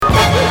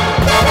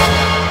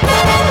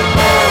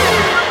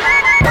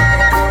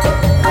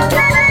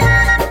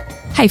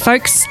Hey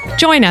folks,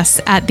 join us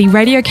at the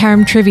Radio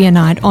Carrum Trivia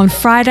Night on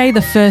Friday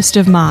the 1st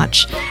of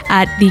March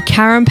at the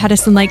Carrum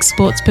Patterson Lake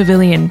Sports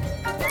Pavilion.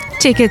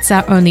 Tickets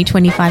are only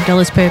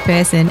 $25 per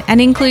person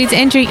and includes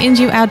entry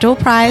into our door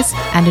prize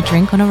and a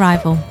drink on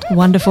arrival.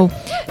 Wonderful.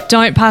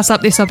 Don't pass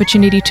up this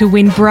opportunity to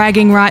win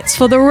bragging rights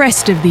for the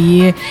rest of the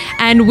year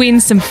and win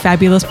some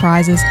fabulous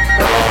prizes.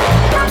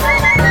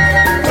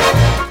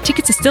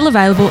 Tickets are still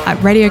available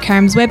at Radio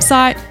Carrum's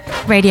website,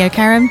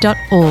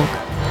 radiocarrum.org.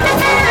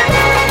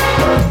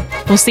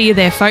 We'll see you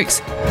there,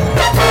 folks.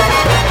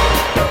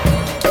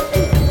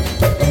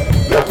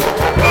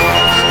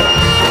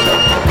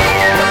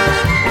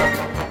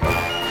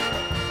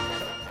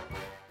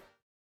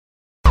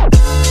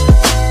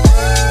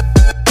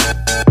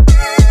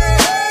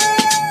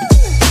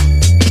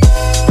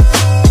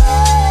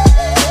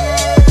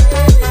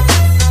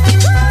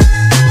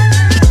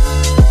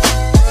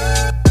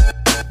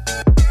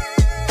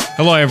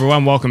 Hello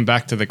everyone, welcome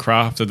back to the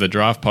Craft of the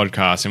Draft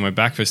podcast, and we're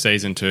back for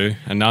season 2,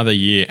 another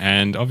year,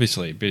 and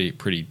obviously a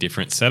pretty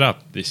different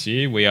setup this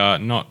year. We are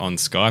not on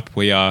Skype,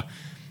 we are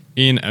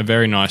in a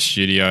very nice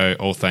studio,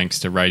 all thanks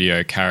to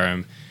Radio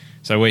Carrum.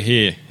 So we're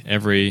here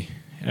every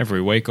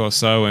week or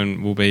so,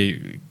 and we'll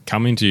be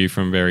coming to you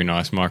from very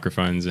nice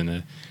microphones and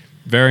a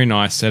very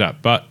nice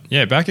setup. But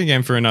yeah, back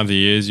again for another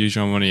year. As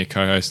usual, I'm one of your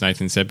co-hosts,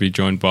 Nathan Sepe,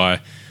 joined by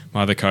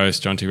my other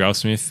co-host, Jonty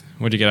Ralphsmith.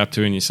 What did you get up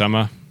to in your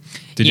summer?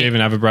 Did you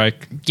even have a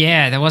break?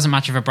 Yeah, there wasn't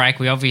much of a break.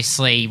 We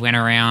obviously went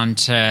around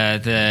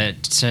to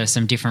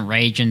some different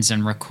regions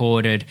and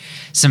recorded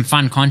some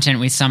fun content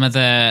with some of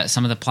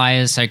the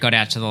players. So got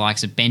out to the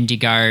likes of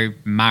Bendigo,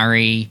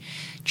 Murray,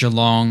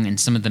 Geelong, and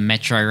some of the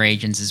metro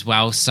regions as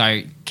well.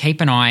 So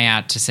keep an eye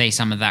out to see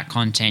some of that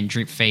content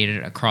drip fed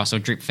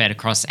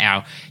across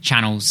our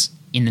channels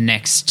in the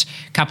next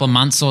couple of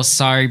months or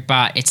so.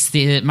 But it's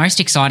the most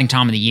exciting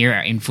time of the year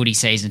in footy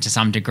season to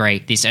some degree,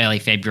 this early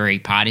February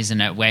part, isn't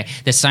it, where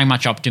there's so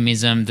much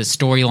optimism, the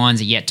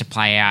storylines are yet to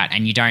play out,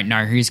 and you don't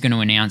know who's going to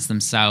announce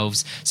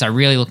themselves. So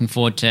really looking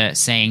forward to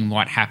seeing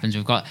what happens.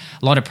 We've got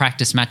a lot of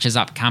practice matches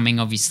upcoming.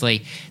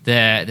 Obviously,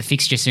 the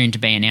fixture soon to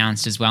be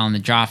announced as well, and the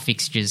draft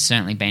fixture's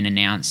certainly been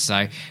announced.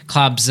 So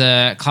clubs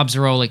are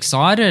all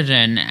excited,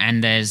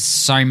 and there's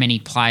so many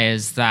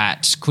players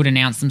that could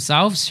announce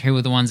themselves. Who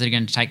are the ones that are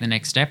going to take the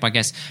next step? I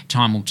guess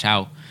time will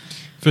tell.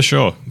 For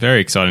sure.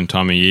 Very exciting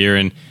time of year.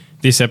 And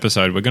this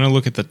episode, we're going to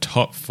look at the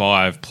top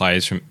 5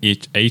 players from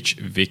each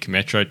Vic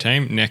Metro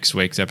team. Next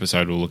week's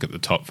episode, we'll look at the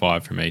top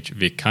 5 from each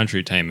Vic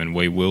Country team, and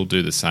we will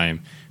do the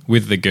same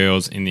with the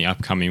girls in the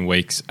upcoming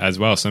weeks as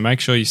well. So make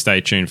sure you stay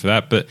tuned for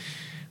that. But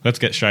let's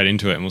get straight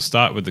into it. And we'll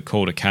start with the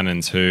Calder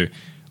Cannons, who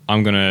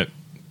I'm going to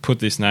put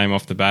this name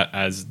off the bat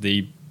as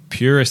the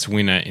purest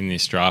winner in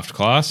this draft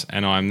class,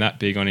 and I'm that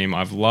big on him.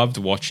 I've loved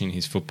watching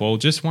his football.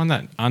 Just one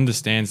that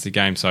understands the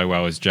game so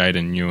well as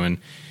Jaden Nguyen.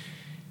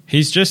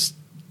 He's just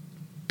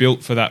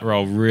built for that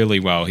role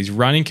really well. His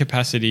running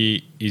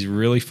capacity is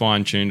really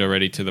fine-tuned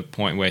already to the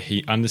point where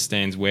he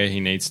understands where he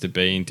needs to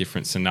be in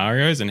different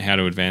scenarios and how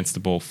to advance the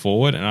ball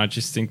forward, and I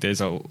just think there's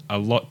a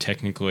lot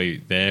technically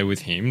there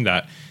with him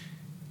that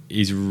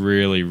is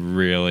really,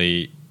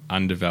 really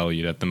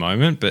undervalued at the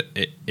moment, but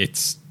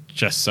it's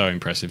just so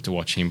impressive to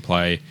watch him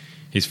play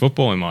his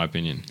football, in my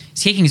opinion.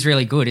 His kicking is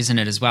really good, isn't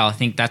it, as well? I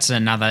think that's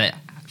another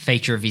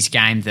feature of his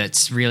game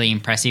that's really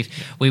impressive.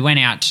 We went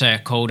out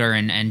to Calder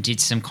and did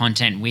some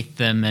content with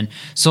them and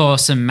saw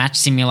some match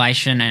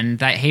simulation, and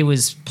that he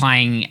was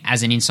playing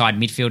as an inside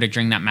midfielder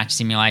during that match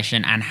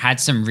simulation and had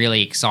some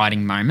really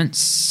exciting moments.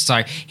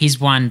 So he's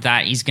one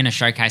that is going to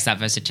showcase that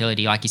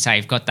versatility. Like you say,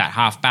 you've got that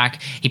half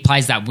back. He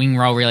plays that wing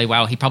role really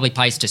well. He probably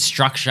plays to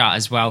structure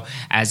as well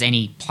as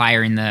any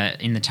player in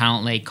the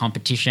Talent League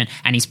competition,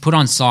 and he's put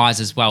on size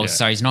as well. Yeah.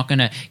 So he's not going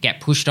to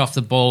get pushed off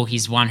the ball.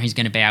 He's one who's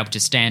going to be able to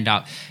stand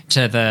up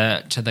to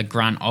the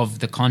grunt of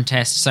the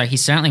contest. So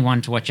he's certainly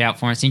one to watch out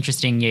for. It's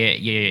interesting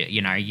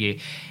you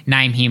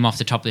name him off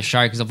the top of the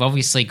show, because I've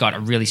obviously got a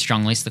really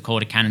strong list. The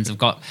Calder Cannons have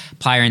got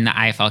player in the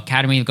AFL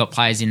Academy, they've got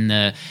players in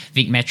the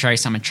Vic Metro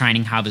Summer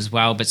Training Hub as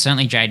well, but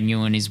certainly Jaden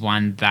Nguyen is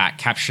one that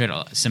captured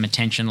some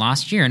attention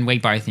last year, and we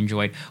both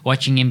enjoyed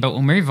watching him. But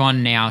we'll move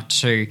on now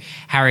to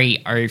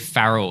Harry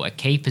O'Farrell, a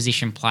key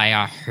position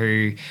player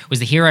who was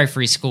the hero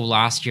for his school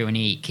last year when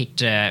he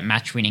kicked a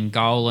match-winning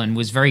goal and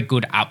was very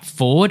good up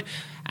forward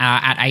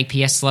at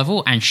APS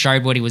level and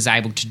showed what he was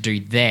able to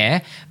do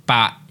there.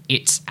 But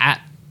it's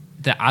at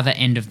the other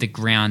end of the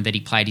ground that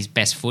he played his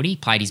best footy,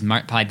 played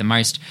the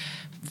most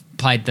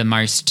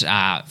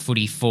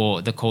footy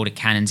for the Calder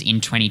Cannons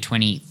in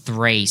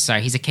 2023. So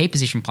he's a key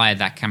position player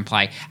that can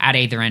play at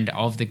either end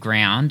of the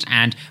ground,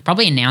 and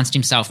probably announced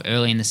himself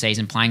early in the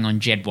season playing on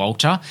Jed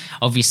Walter.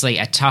 Obviously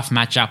a tough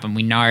matchup, and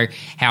we know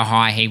how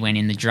high he went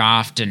in the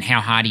draft and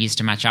how hard he is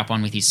to match up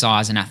on with his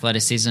size and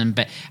athleticism.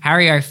 But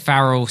Harry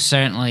O'Farrell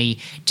certainly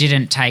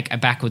didn't take a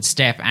backward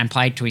step and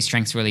played to his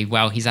strengths really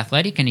well. He's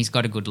athletic and he's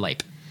got a good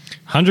leap.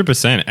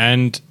 100%.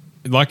 And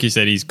like you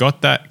said, he's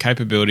got that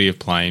capability of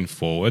playing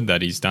forward,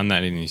 that he's done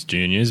that in his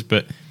juniors,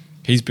 but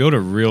he's built a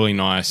really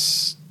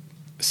nice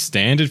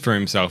standard for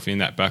himself in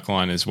that back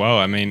line as well.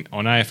 I mean,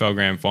 on AFL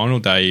Grand Final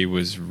day, he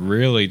was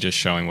really just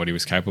showing what he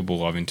was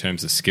capable of in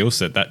terms of skill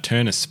set. That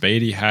turn of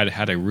speed he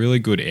had a really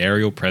good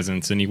aerial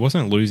presence, and he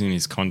wasn't losing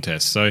his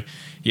contest. So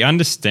he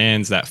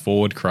understands that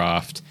forward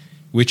craft,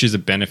 which is a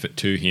benefit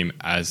to him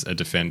as a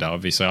defender.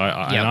 Obviously,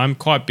 and I'm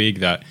quite big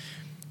that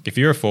if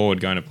you're a forward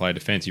going to play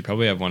defence, you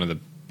probably have one of the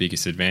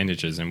biggest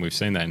advantages, and we've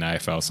seen that in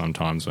AFL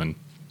sometimes when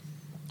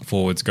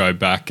forwards go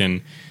back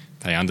and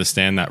they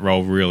understand that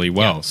role really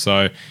well. Yep.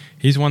 So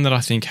he's one that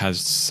I think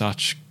has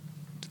such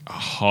a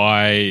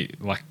high,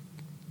 like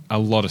a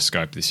lot of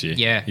scope this year.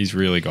 Yeah. He's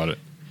really got it.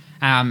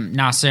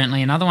 No,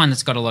 certainly. Another one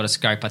that's got a lot of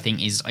scope, I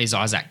think, is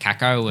Isaac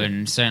Kako,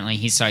 and certainly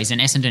he's an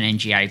Essendon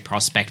NGA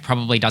prospect.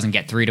 Probably doesn't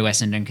get through to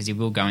Essendon because he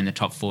will go in the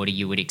top 40,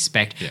 you would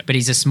expect. Yeah. But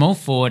he's a small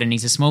forward, and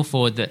he's a small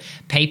forward that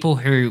people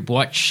who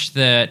watch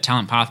the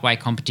Talent Pathway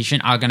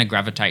competition are going to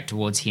gravitate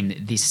towards him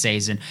this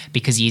season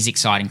because he is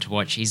exciting to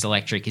watch. He's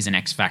electric. He's an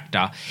X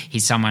factor.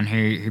 He's someone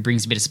who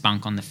brings a bit of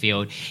spunk on the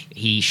field.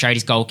 He showed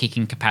his goal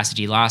kicking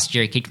capacity last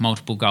year. He kicked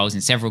multiple goals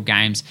in several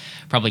games,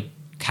 probably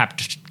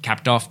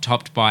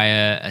topped by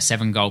a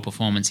 7-goal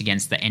performance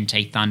against the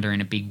NT Thunder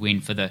in a big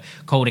win for the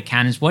Calder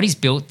Cannons. What he's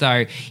built,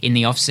 though, in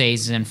the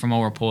off-season, from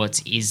all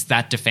reports, is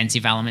that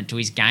defensive element to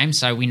his game.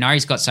 So we know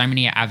he's got so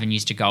many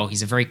avenues to goal.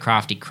 He's a very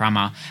crafty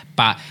crummer,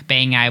 but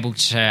being able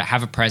to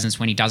have a presence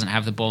when he doesn't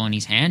have the ball in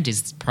his hand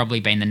is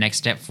probably been the next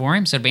step for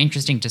him. So it'll be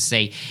interesting to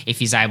see if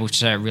he's able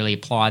to really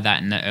apply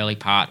that in the early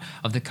part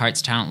of the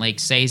Coates Talent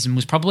League season.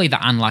 Was probably the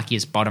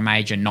unluckiest bottom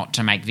major not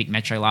to make Vic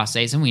Metro last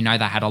season. We know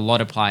they had a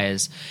lot of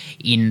players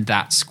in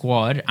that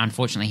squad.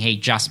 Unfortunately, he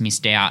just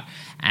missed out,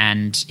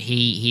 and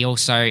he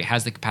also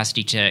has the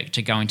capacity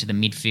to go into the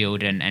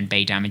midfield and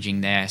be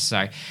damaging there.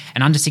 So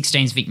an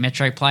under-16s Vic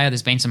Metro player,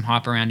 there's been some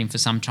hype around him for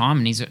some time,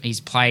 and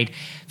he's played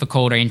for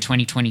Calder in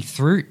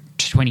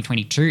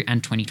 2022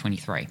 and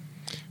 2023.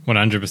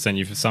 100%.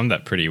 You've summed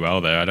that pretty well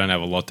there. I don't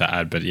have a lot to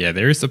add, but yeah,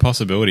 there is the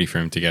possibility for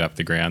him to get up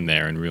the ground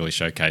there and really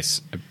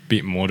showcase a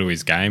bit more to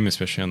his game,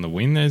 especially on the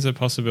wing. There's a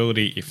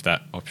possibility if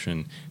that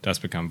option does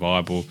become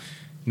viable.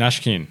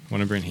 Nashkin,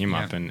 want to bring him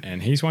up,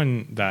 and he's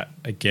one that,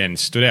 again,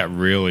 stood out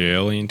really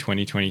early in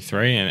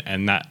 2023,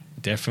 and that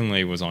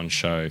definitely was on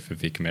show for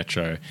Vic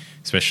Metro,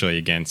 especially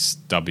against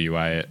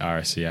WA at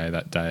RSCA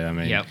that day. I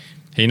mean,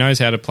 he knows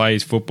how to play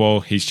his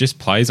football. He just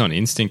plays on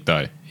instinct,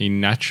 though. He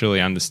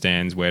naturally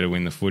understands where to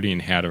win the footy and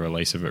how to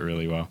release of it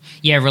really well.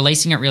 Yeah,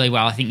 releasing it really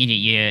well. I think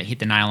you hit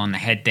the nail on the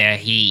head there.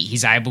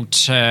 He's able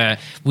to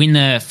win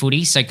the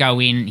footy, so go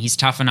in. He's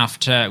tough enough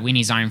to win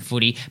his own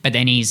footy, but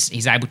then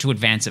he's able to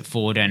advance it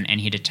forward and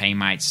hit a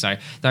teammate. So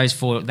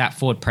that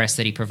forward press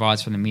that he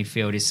provides from the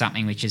midfield is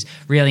something which is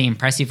really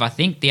impressive. I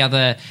think the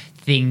other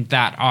thing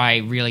that I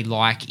really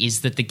like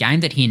is that the game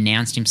that he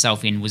announced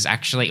himself in was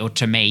actually, or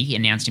to me,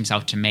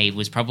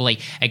 was probably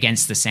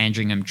against the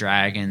Sandringham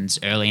Dragons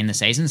early in the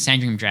season. The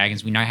Sandringham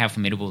Dragons, we know how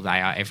formidable they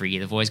are every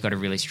year. They've always got a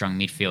really strong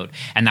midfield,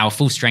 and they were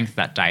full strength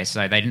that day,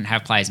 so they didn't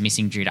have players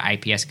missing due to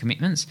APS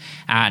commitments.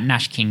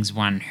 Nash King's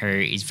one who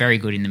is very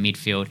good in the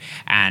midfield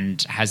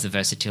and has the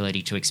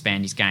versatility to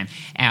expand his game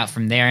out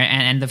from there.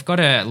 And they've got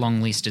a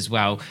long list as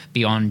well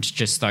beyond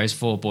just those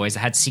 4 boys.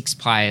 They had 6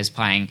 players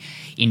playing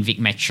in Vic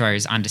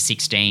Metro's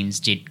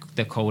under-16s, did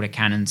the Calder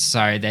Cannons.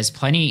 So there's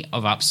plenty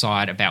of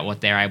upside about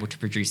what they're able to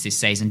produce this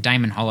season.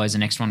 Damon Hollow's the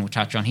next one we'll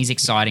touch on. He's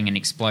exciting and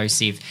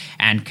explosive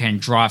and can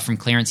drive from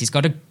clearance. He's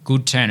got a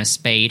good turn of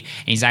speed,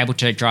 and he's able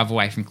to drive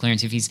away from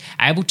clearance. If he's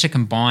able to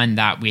combine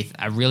that with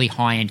a really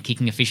high-end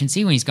kicking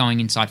efficiency when he's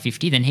going inside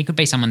 50, then he could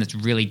be someone that's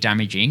really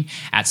damaging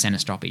at centre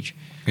stoppage.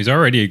 He's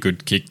already a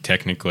good kick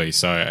technically,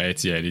 so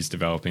it is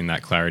developing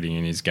that clarity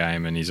in his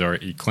game, and he's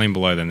already clean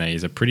below the knee.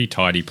 He's a pretty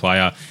tidy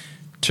player.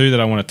 2 that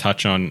I want to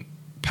touch on.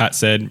 Pat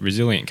said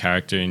resilient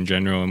character in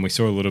general, and we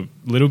saw a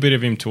little bit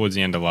of him towards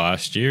the end of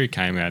last year. He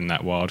came out in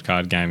that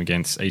wildcard game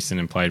against Eastern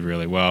and played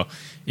really well.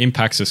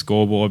 Impacts the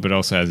scoreboard, but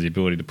also has the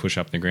ability to push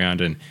up the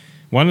ground. And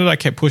one that I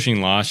kept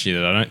pushing last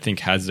year that I don't think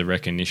has the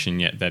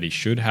recognition yet that he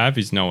should have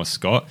is Noah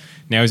Scott.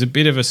 Now, he's a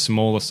bit of a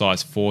smaller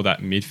size for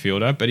that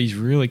midfielder, but he's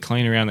really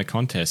clean around the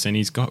contest, and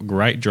he's got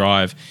great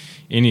drive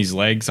in his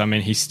legs. I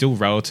mean, he's still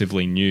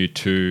relatively new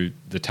to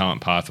the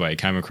talent pathway. He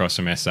came across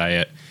from SA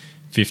at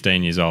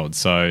 15 years old,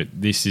 so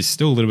this is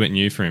still a little bit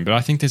new for him, but I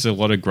think there's a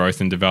lot of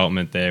growth and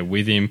development there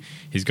with him.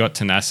 He's got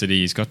tenacity,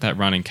 he's got that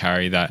run and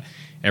carry that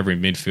every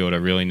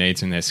midfielder really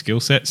needs in their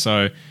skill set.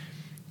 So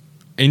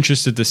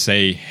interested to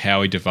see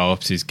how he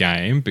develops his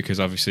game, because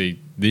obviously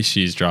this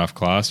year's draft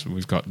class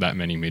we've got that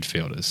many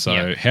midfielders,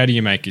 so how do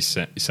you make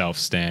yourself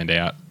stand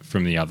out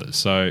from the others?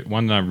 So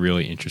one that I'm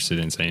really interested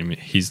in seeing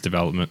his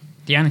development.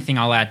 The only thing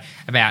I'll add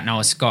about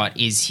Noah Scott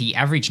is he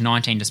averaged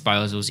 19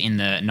 disposals in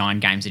the 9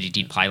 games that he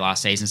did play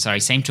last season, so he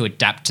seemed to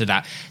adapt to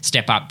that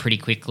step up pretty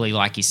quickly.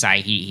 Like you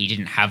say, he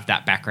didn't have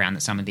that background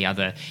that some of the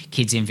other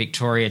kids in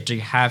Victoria do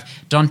have.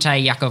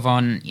 Dante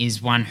Yakovon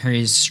is one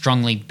who's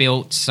strongly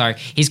built, so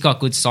he's got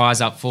good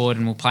size up forward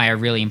and will play a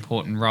really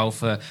important role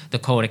for the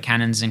Calder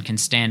Cannons and can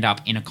stand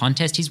up in a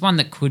contest. He's one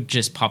that could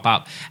just pop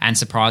up and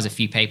surprise a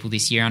few people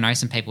this year. I know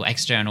some people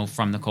external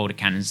from the Calder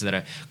Cannons that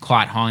are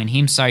quite high on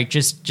him, so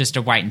just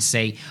a wait and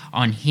see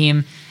on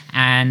him.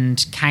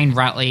 And Kane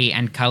Rutley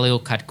and Khalil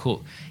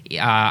Katkut,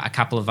 a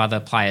couple of other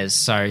players.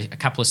 So a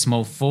couple of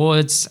small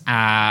forwards.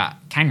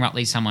 Kane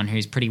Rutley is someone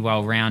who's pretty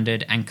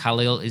well-rounded, and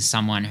Khalil is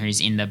someone who's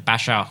in the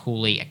Bashar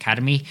Hooley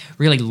Academy,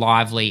 really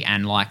lively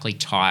and likely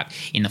type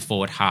in the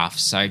forward half.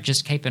 So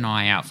just keep an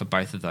eye out for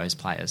both of those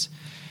players.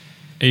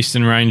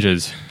 Eastern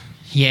Rangers.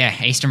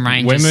 Yeah, Eastern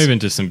Rangers. We're moving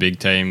to some big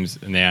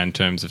teams now in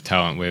terms of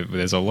talent.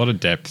 There's a lot of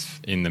depth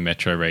in the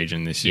Metro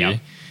region this year. Yep.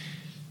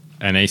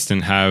 And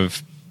Eastern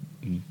have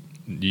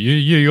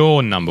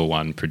your number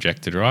one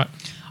projected, right?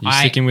 You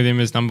sticking with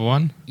him as number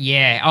one?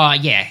 Yeah. Oh,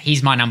 yeah.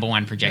 He's my number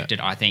one projected,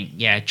 I think.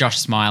 Yeah, Josh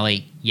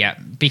Smiley. Yeah,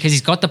 because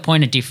he's got the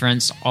point of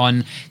difference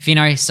on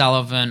Fino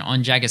Sullivan,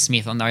 on Jagger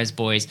Smith, on those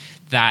boys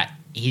that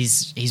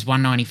he's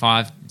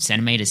 195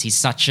 centimetres. He's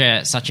such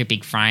a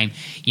big frame.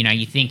 You know,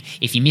 you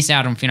think if you miss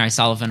out on Fino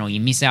Sullivan or you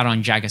miss out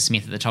on Jagger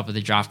Smith at the top of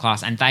the draft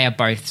class, and they are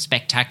both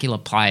spectacular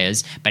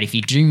players, but if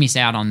you do miss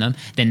out on them,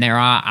 then there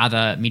are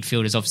other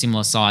midfielders of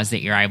similar size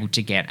that you're able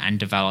to get and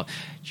develop.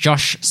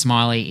 Josh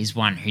Smiley is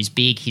one who's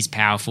big, he's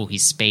powerful,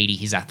 he's speedy,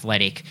 he's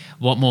athletic.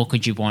 What more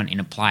could you want in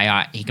a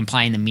player? He can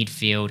play in the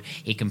midfield.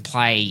 He can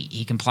play,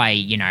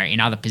 you know, in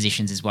other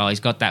positions as well.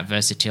 He's got that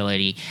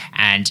versatility,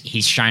 and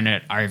he's shown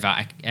it over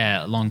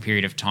a long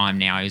period of time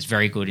now. He was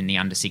very good in the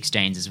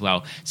under-16s as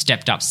well.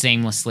 Stepped up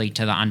seamlessly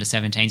to the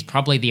under-17s.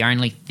 Probably the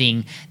only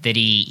thing that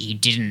he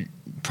didn't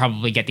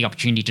probably get the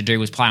opportunity to do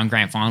was play on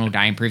grand final day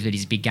and prove that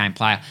he's a big game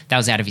player. That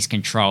was out of his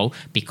control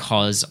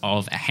because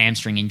of a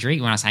hamstring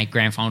injury. When I say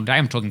grand final day,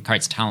 I'm talking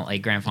Coates Talent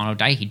League grand final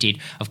day. He did,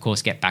 of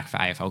course, get back for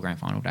AFL grand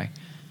final day.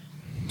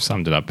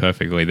 Summed it up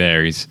perfectly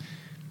there. He's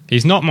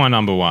not my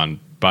number one,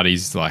 but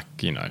he's like,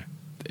 you know,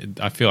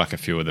 I feel like a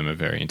few of them are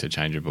very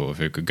interchangeable of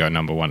who could go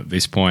number one at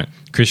this point.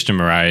 Christian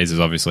Moraes is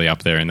obviously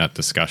up there in that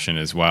discussion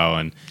as well,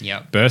 and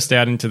burst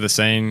out into the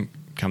scene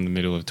come the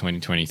middle of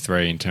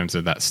 2023 in terms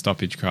of that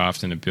stoppage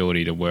craft and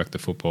ability to work the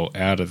football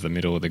out of the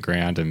middle of the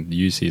ground and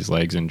use his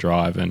legs and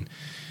drive. And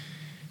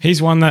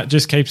he's one that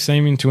just keeps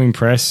seeming to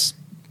impress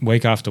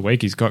week after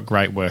week. He's got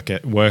great work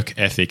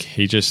ethic.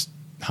 He just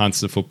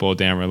hunts the football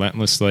down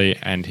relentlessly,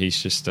 and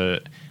he's just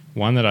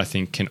one that I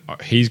think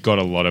he's got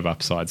a lot of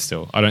upside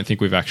still. I don't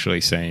think we've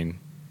actually seen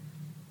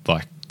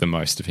like the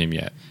most of him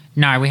yet.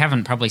 No, we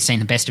haven't probably seen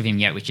the best of him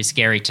yet, which is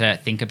scary to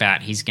think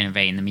about. He's going to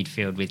be in the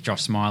midfield with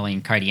Josh Smiley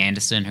and Cody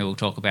Anderson, who we'll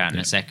talk about in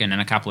a second,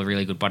 and a couple of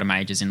really good bottom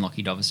ages in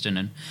Lockie Doverston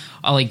and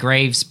Ollie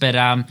Greaves. But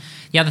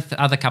the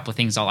other couple of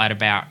things I'll add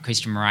about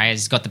Christian Moraes,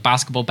 he's got the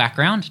basketball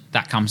background.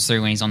 That comes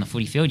through when he's on the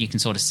footy field. You can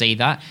sort of see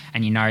that,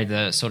 and you know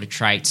the sort of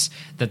traits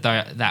that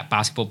that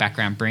basketball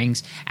background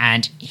brings.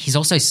 And he's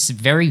also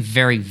very,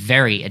 very,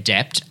 very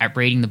adept at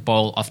reading the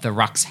ball off the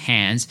ruck's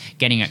hands,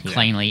 getting it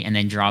cleanly, and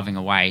then driving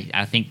away.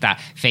 I think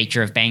that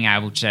feature of being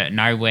able to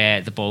know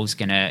where the ball's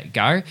going to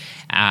go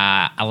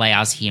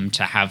allows him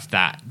to have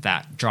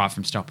that drive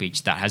from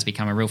stoppage that has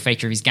become a real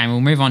feature of his game. We'll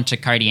move on to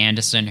Cody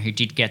Anderson, who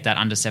did get that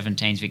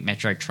under-17s Vic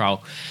Metro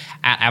trial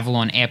at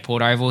Avalon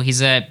Airport Oval.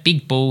 He's a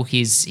big bull.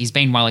 He's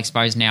been well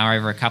exposed now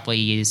over a couple of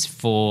years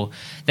for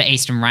the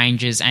Eastern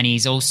Rangers, and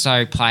he's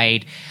also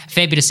played a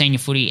fair bit of senior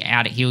footy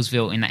out at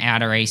Hillsville in the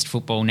Outer East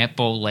Football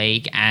Netball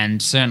League,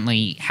 and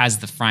certainly has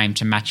the frame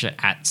to match it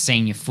at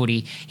senior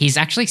footy. He's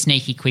actually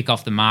sneaky quick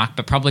off the mark,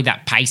 but probably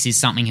that pace is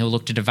something he'll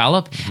look to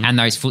develop, and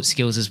those foot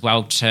skills as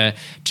well to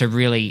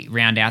really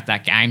round out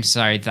that game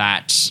so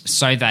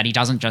that he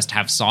doesn't just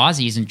have size.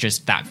 He isn't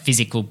just that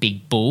physical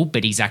big bull,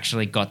 but he's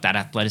actually got that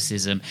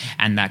athleticism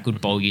and that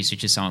good ball use,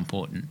 which is so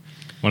important.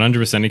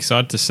 100%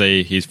 excited to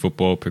see his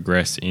football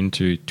progress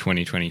into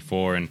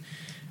 2024. And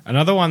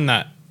another one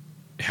that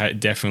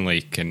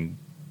definitely can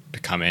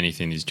become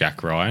anything is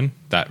Jack Ryan.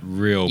 That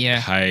real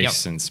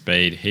pace and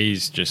speed.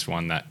 He's just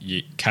one that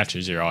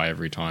catches your eye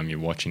every time you're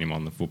watching him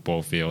on the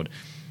football field.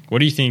 What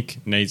do you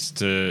think needs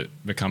to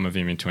become of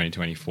him in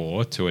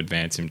 2024 to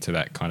advance him to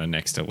that kind of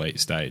next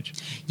elite stage?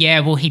 Yeah,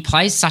 well, he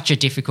plays such a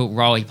difficult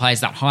role. He plays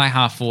that high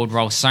half forward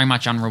role, so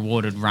much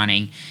unrewarded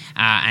running,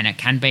 and it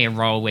can be a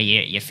role where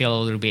you feel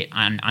a little bit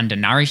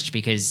undernourished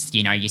because,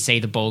 you know, you see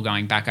the ball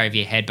going back over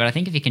your head. But I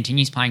think if he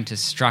continues playing to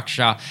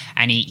structure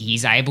and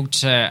he's able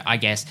to, I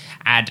guess,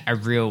 add a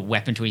real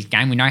weapon to his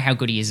game. We know how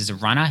good he is as a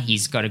runner.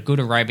 He's got a good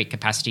aerobic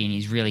capacity and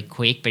he's really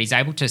quick, but he's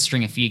able to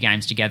string a few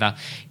games together,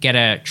 get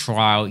a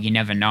trial, you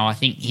never know. I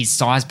think his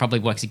size probably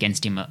works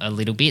against him a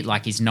little bit.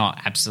 Like, he's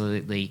not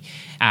absolutely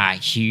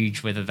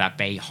huge, whether that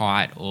be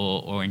height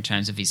or in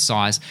terms of his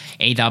size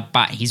either.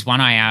 But he's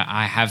one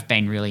I have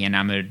been really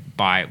enamoured excited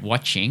by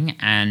watching.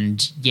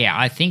 And, yeah,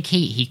 I think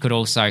he could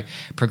also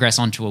progress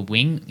onto a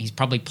wing. He's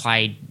probably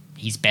played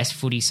his best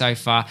footy so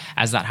far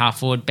as that half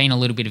forward. Been a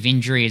little bit of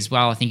injury as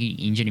well. I think he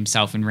injured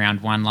himself in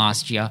round 1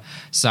 last year.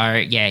 So,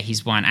 yeah,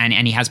 he's one.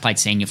 And he has played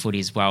senior footy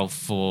as well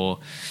for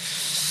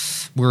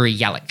Wuri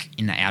Yallock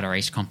in the Outer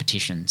East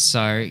competition.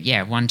 So,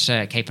 yeah, one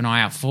to keep an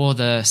eye out for,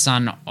 the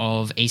son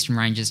of Eastern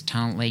Rangers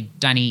Talent League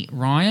Danny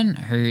Ryan,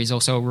 who is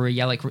also a Wuri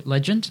Yallock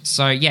legend.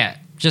 So, yeah,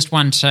 just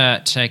one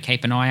to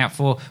keep an eye out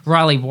for.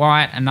 Riley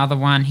White, another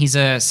one. He's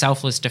a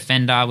selfless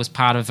defender, was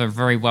part of a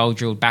very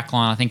well-drilled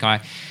backline. I think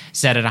I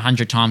said it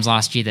 100 times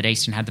last year that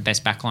Eastern had the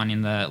best backline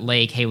in the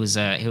league. He was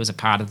a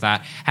part of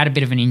that. Had a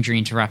bit of an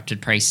injury-interrupted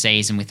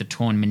pre-season with a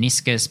torn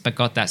meniscus, but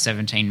got that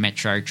 17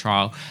 Metro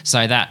trial.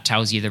 So that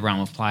tells you the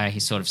realm of player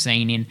he's sort of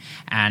seen in,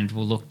 and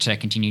will look to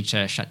continue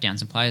to shut down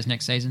some players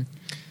next season.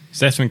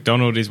 Seth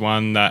McDonald is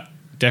one that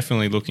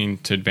definitely looking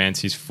to advance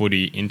his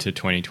footy into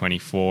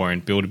 2024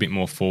 and build a bit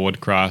more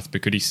forward craft,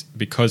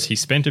 because he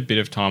spent a bit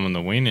of time on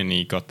the wing, and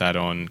he got that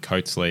on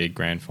Coates League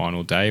Grand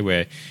Final day,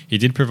 where he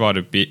did provide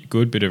a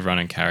good bit of run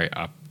and carry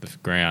up the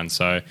ground.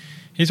 So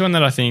he's one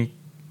that I think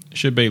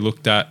should be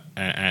looked at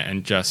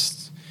and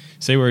just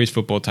see where his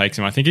football takes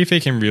him. I think if he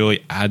can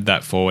really add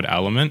that forward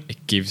element,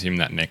 it gives him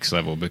that next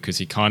level, because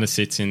he kind of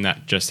sits in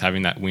that, just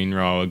having that win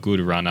role, a good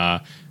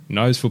runner,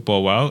 knows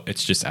football well.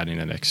 It's just adding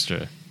that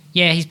extra.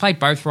 Yeah, he's played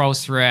both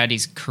roles throughout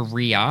his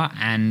career,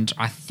 and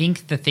I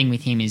think the thing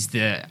with him is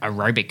the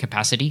aerobic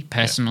capacity.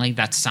 Personally,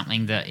 that's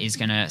something that is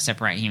going to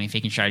separate him if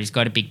he can show it. He's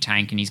got a big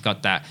tank, and he's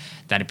got that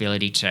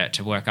ability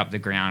to work up the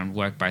ground,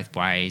 work both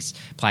ways,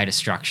 play to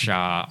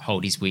structure,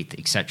 hold his width,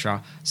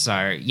 etc.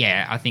 So,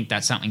 yeah, I think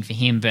that's something for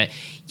him. But,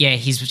 yeah,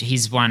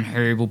 he's one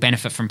who will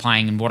benefit from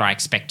playing in what I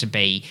expect to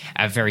be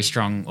a very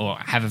strong, or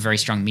have a very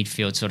strong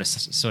midfield,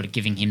 sort of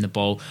giving him the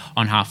ball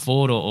on half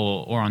forward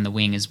or on the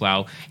wing as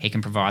well. He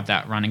can provide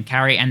that run and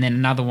carry. And then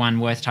another one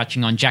worth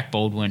touching on, Jack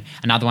Baldwin,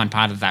 another one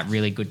part of that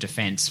really good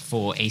defence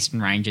for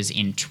Eastern Rangers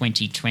in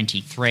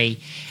 2023.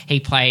 He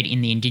played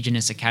in the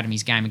Indigenous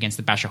Academies game against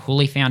the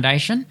Bashahuli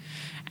Foundation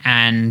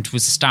and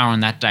was a star on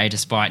that day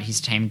despite his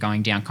team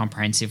going down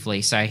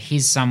comprehensively. So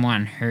he's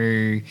someone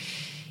who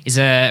is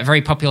a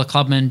very popular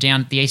clubman down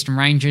at the Eastern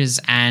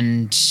Rangers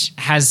and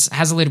has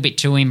a little bit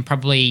to him,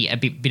 probably a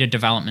bit of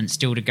development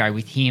still to go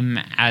with him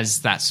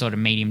as that sort of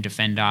medium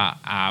defender.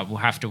 We'll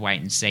have to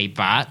wait and see,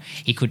 but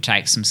he could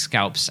take some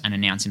scalps and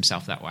announce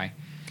himself that way.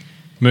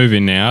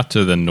 Moving now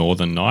to the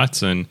Northern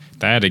Knights, and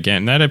they had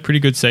a pretty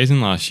good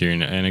season last year,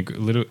 and a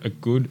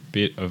good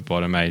bit of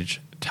bottom age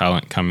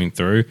talent coming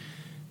through.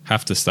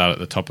 Have to start at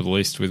the top of the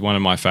list with one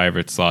of my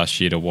favourites last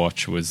year to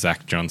watch was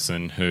Zach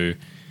Johnson, who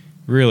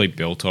really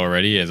built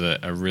already as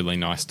a really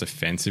nice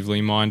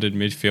defensively minded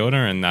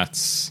midfielder, and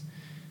that's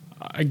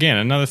again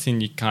another thing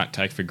you can't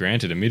take for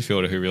granted, a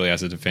midfielder who really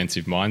has a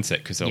defensive mindset,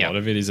 because a lot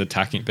of it is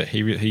attacking, but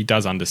he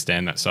does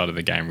understand that side of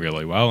the game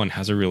really well and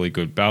has a really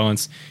good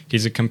balance.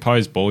 He's a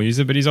composed ball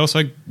user, but he's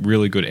also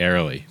really good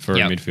aerially for a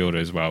midfielder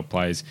as well,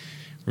 plays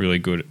really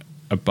good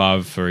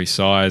above for his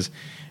size,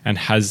 and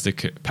has the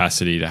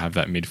capacity to have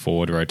that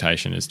mid-forward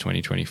rotation as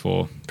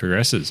 2024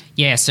 progresses.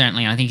 Yeah,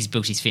 certainly. I think he's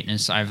built his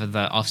fitness over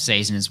the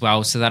off-season as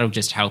well, so that'll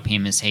just help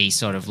him as he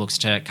sort of looks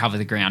to cover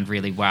the ground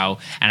really well.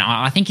 And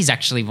I think he's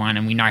actually one,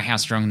 and we know how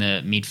strong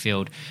the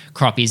midfield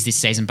crop is this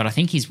season, but I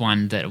think he's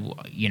one that,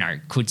 you know,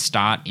 could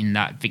start in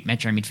that Vic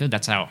Metro midfield.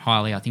 That's how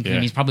highly I think of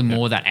him. He's probably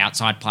more that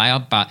outside player,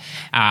 but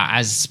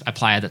as a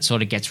player that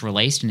sort of gets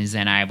released and is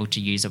then able to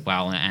use it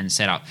well and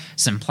set up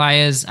some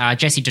players.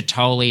 Jesse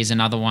Totoli is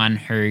another one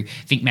who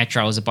Vic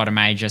Metro as a bottom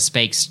major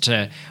speaks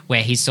to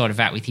where he's sort of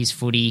at with his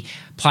footy,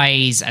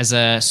 plays as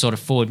a sort of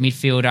forward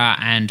midfielder,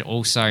 and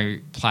also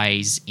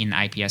plays in the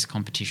APS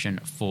competition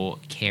for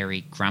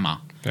Carey Grammar.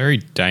 Very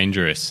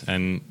dangerous,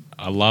 and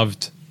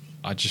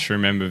I just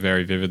remember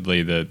very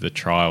vividly the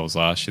trials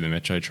last year, the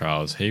Metro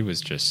trials. He was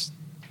just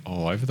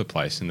all over the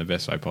place in the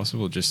best way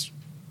possible, just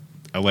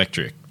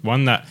electric.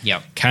 One that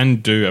can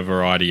do a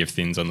variety of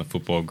things on the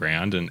football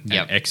ground and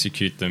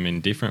execute them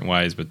in different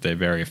ways, but they're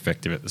very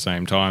effective at the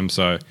same time.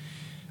 So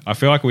I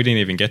feel like we didn't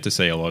even get to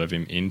see a lot of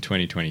him in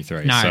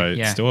 2023.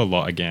 Still a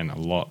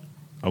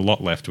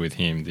lot left with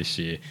him this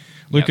year.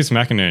 Lucas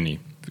McInerney,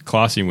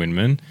 classy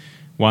windman,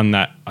 one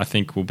that I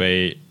think will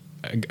be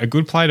a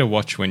good player to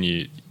watch when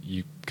you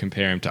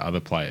compare him to other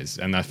players.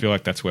 And I feel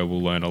like that's where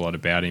we'll learn a lot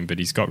about him, but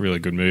he's got really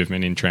good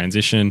movement in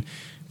transition,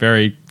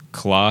 very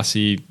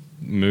classy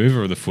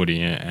mover of the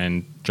footy,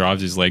 and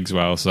drives his legs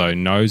well, so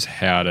knows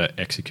how to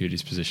execute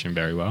his position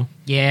very well.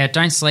 Yeah,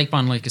 don't sleep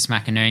on Lucas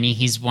McInerney.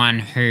 He's one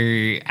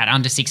who at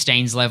under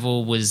 16s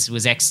level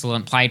was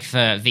excellent, played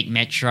for Vic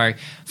Metro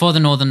for the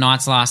Northern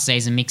Knights last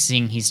season,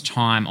 mixing his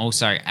time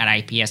also at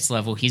APS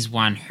level. He's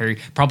one who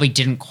probably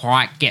didn't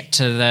quite get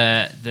to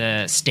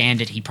the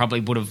standard he probably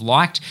would have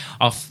liked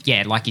off,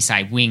 like you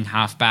say, wing,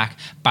 halfback,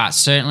 but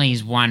certainly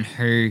is one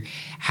who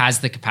has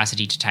the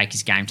capacity to take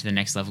his game to the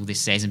next level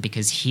this season,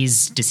 because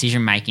his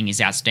decision-making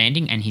is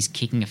outstanding and his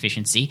kick kicking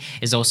efficiency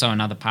is also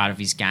another part of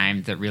his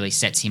game that really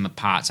sets him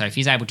apart. So if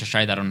he's able to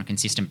show that on a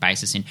consistent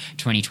basis in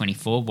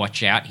 2024,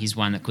 watch out. He's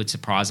one that could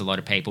surprise a lot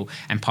of people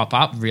and pop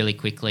up really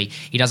quickly.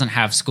 He doesn't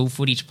have school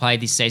footy to play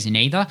this season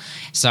either.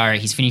 So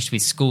he's finished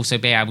with school, so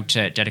be able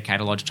to dedicate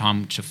a lot of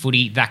time to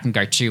footy. That can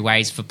go two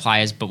ways for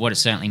players, but what it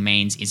certainly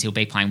means is he'll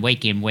be playing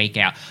week in, week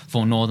out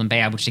for Northern, be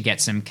able to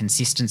get some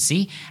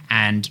consistency,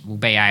 and will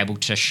be able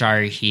to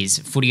show his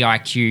footy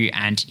IQ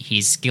and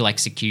his skill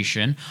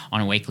execution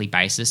on a weekly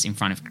basis in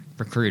front of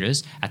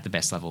recruiters at the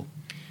best level.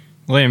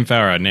 Liam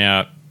Farah,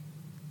 now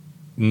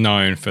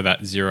known for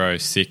that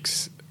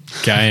 0-6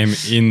 game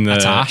in the...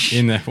 That's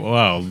harsh.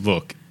 Well,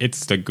 look,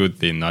 it's the good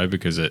thing though,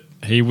 because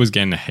he was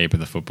getting a heap of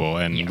the football,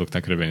 and look,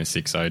 that could have been a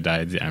 6-0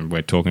 day, and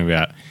we're talking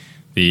about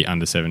the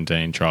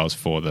under-17 trials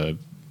for the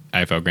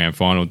AFL Grand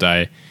Final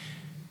day,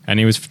 and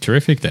he was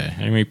terrific there.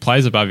 I mean, he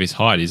plays above his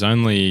height. He's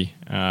only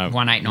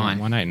 189.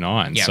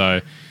 189. Yep.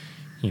 So,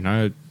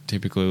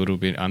 typically a little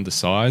bit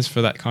undersized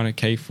for that kind of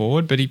key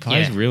forward, but he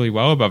plays really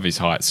well above his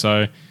height.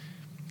 So,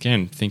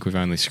 again, I think we've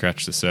only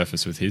scratched the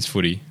surface with his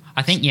footy.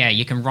 I think,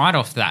 you can write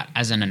off that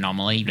as an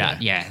anomaly. But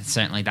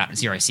certainly that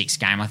 0-6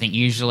 game. I think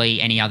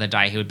usually any other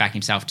day he would back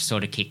himself to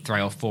sort of kick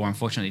 3 or 4.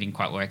 Unfortunately, it didn't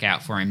quite work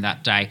out for him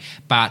that day.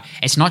 But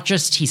it's not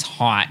just his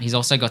height. He's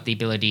also got the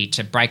ability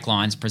to break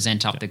lines,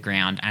 present up the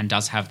ground, and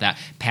does have that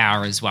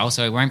power as well.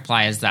 So he won't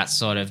play as that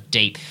sort of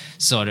deep,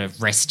 sort of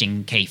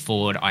resting key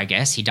forward, I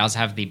guess. He does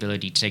have the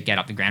ability to get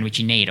up the ground, which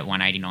you need at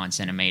 189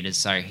 centimetres.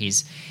 So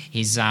he's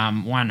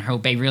one who'll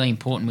be really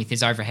important with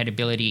his overhead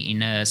ability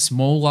in a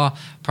smaller,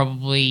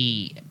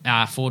 probably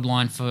forward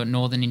line for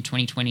Northern in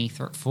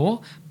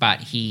 2024, but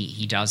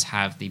he does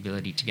have the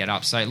ability to get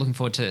up. So looking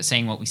forward to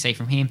seeing what we see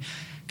from him.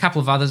 A couple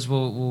of others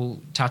we'll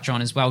touch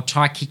on as well.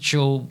 Ty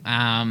Kitchell,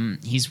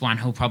 he's one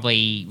who'll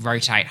probably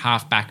rotate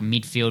halfback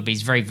midfield, but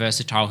he's very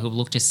versatile. He'll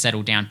look to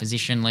settle down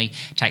positionally,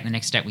 take the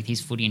next step with his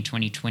footy in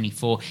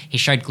 2024. He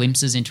showed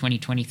glimpses in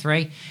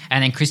 2023.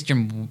 And then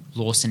Christian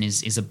Lawson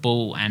is a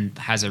bull and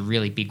has a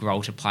really big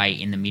role to play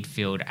in the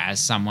midfield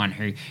as someone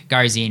who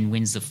goes in,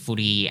 wins the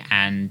footy,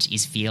 and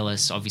is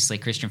fearless. Obviously,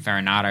 Christian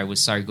Farinado was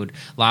so good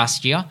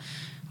last year.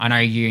 I know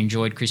you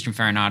enjoyed Christian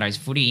Farinado's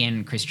footy,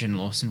 and Christian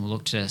Lawson will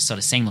look to sort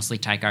of seamlessly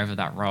take over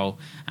that role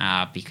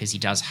because he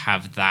does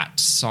have that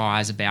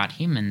size about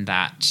him and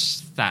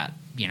that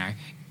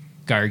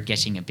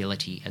go-getting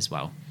ability as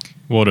well.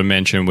 Well, to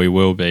mention, we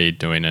will be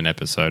doing an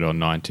episode on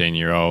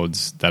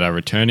 19-year-olds that are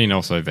returning,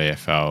 also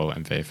VFL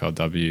and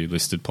VFLW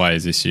listed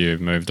players this year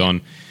have moved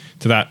on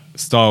to that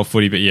style of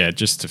footy. But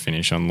just to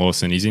finish on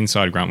Lawson, his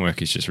inside grunt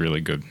work is just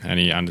really good, and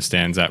he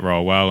understands that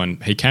role well,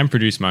 and he can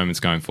produce moments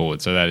going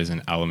forward, so that is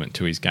an element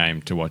to his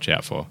game to watch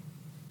out for.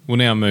 We'll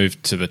now move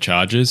to the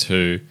Chargers,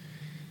 who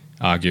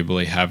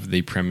arguably have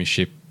the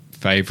premiership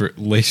favourite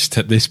list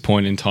at this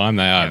point in time.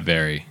 They are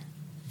very,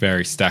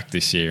 very stacked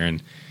this year,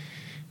 and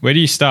where do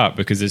you start?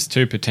 Because there's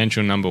two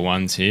potential number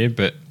ones here,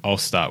 but I'll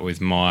start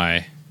with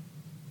my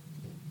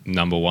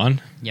number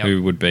one,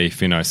 who would be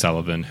Finn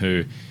O'Sullivan,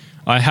 who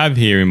I have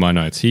here in my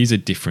notes. He's a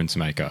difference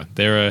maker.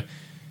 There are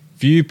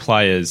few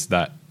players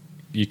that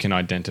you can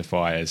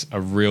identify as a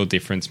real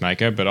difference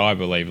maker, but I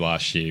believe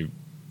last year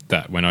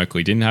that when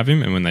Oakley didn't have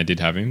him and when they did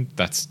have him,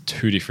 that's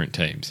two different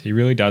teams. He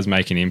really does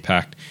make an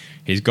impact.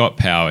 He's got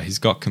power. He's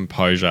got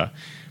composure,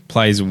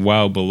 plays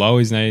well below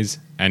his knees,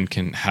 and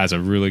has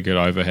a really good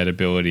overhead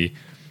ability.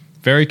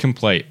 Very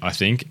complete, I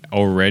think,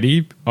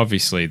 already.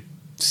 Obviously,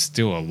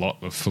 still a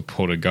lot of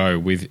football to go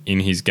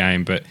within his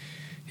game, but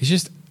he's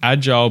just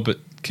agile, but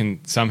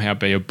can somehow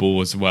be a bull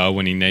as well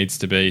when he needs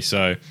to be.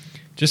 So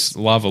just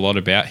love a lot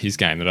about his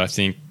game, that I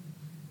think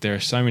there are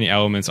so many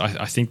elements.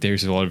 I think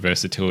there's a lot of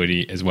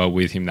versatility as well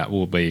with him that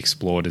will be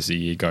explored as the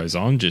year goes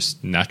on,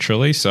 just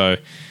naturally. So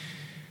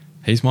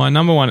he's my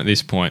number one at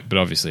this point, but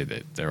obviously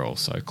they're all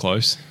so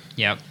close.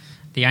 Yep.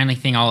 The only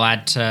thing I'll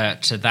add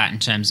to that in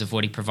terms of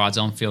what he provides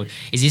on field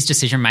is his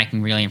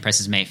decision-making really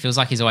impresses me. It feels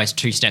like he's always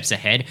two steps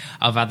ahead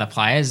of other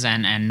players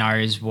and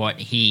knows what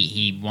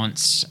he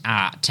wants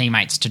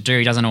teammates to do.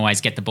 He doesn't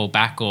always get the ball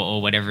back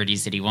or whatever it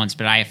is that he wants,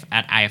 but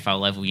at AFL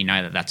level, you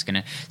know that's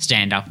going to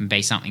stand up and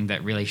be something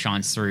that really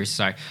shines through.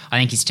 So I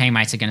think his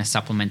teammates are going to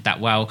supplement that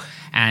well.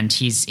 And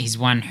he's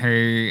one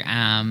who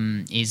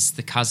is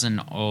the cousin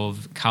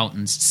of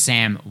Carlton's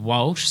Sam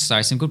Walsh.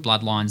 So some good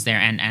bloodlines there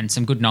and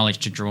some good knowledge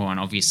to draw on,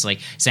 obviously.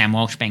 Sam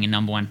Walsh being a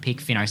number one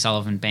pick, Finn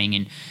O'Sullivan being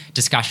in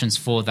discussions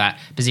for that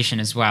position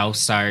as well.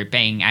 So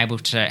being able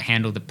to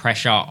handle the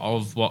pressure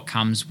of what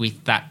comes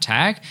with that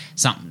tag,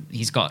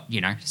 he's got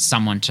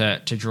someone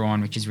to draw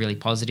on, which is really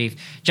positive.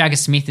 Jagger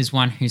Smith is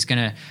one who's going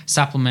to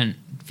supplement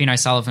Finn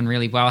O'Sullivan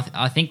really well.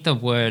 I think the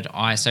word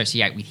I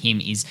associate with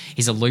him is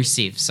he's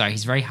elusive. So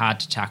he's very hard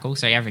to tackle.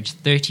 So he averaged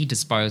 30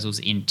 disposals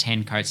in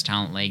 10 Coates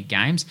Talent League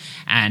games,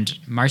 and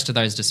most of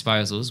those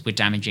disposals were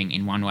damaging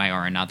in one way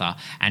or another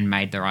and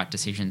made the right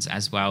decisions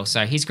as well.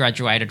 So he's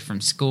graduated from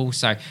school.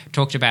 So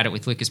talked about it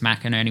with Lucas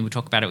McInerney. We'll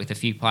talk about it with a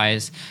few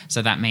players.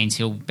 So that means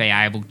he'll be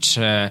able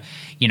to,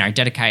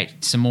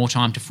 dedicate some more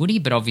time to footy,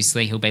 but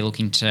obviously he'll be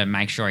looking to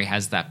make sure he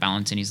has that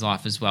balance in his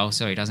life as well,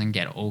 so he doesn't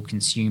get all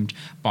consumed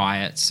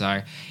by it.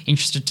 So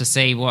interested to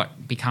see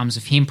what becomes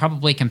of him,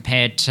 probably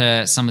compared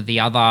to some of the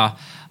other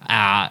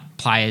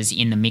players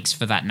in the mix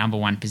for that number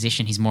one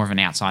position. He's more of an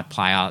outside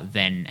player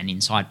than an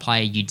inside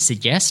player, you'd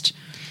suggest.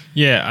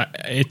 Yeah,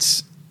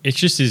 it's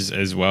just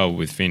as well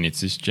with Finn.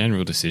 It's his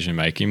general decision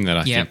making that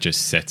I think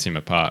just sets him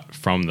apart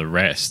from the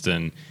rest.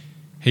 And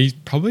he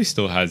probably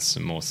still has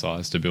some more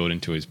size to build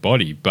into his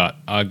body, but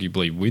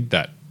arguably with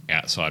that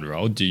outside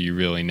role, do you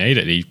really need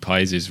it? He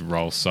plays his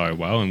role so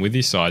well, and with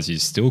his size,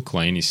 he's still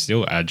clean, he's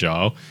still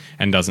agile,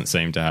 and doesn't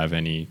seem to have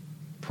any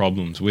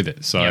problems with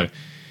it. So,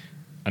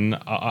 and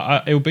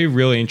it'll be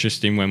really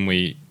interesting when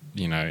we,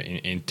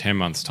 in 10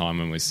 months' time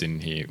when we're sitting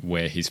here,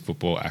 where his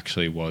football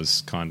actually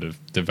was kind of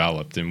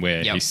developed and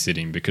where he's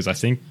sitting, because I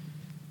think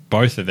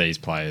both of these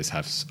players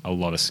have a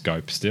lot of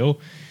scope still,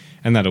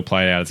 and that'll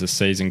play out as the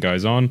season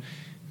goes on.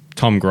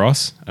 Tom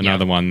Gross,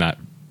 another one that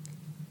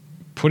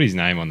put his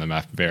name on the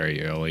map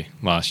very early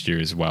last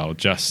year as well.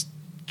 Just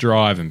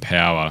drive and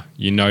power.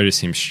 You notice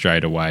him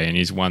straight away, and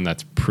he's one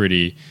that's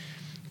pretty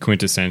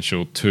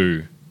quintessential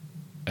to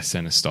a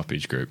centre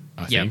stoppage group,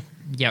 I think.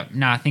 Yep.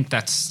 No, I think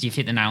you've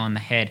hit the nail on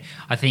the head.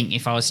 I think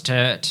if I was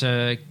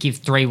to give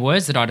three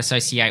words that I'd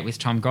associate with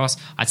Tom Gross,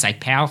 I'd say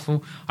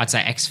powerful, I'd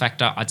say X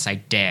Factor, I'd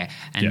say dare.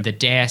 And the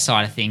dare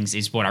side of things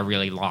is what I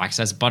really like.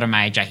 So as a bottom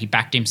major, he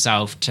backed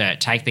himself to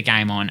take the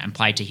game on and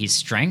play to his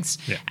strengths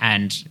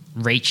and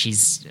reach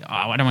his,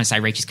 I don't want to say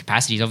reach his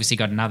capacity. He's obviously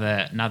got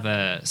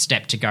another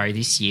step to go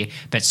this year,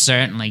 but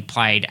certainly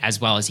played as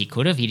well as he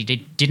could have. He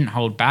didn't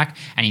hold back,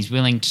 and he's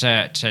willing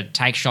to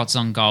take shots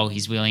on goal.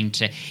 He's willing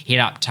to hit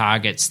up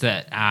targets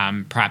that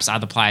perhaps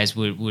other players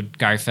would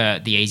go for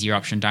the easier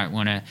option, don't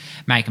want to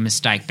make a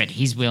mistake, but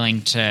he's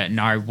willing to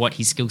know what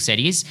his skill set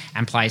is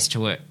and plays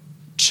to it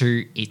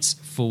to its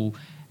full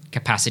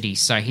capacity.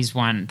 So he's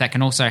one that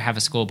can also have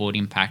a scoreboard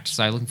impact.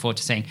 So looking forward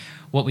to seeing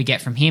what we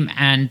get from him.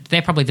 And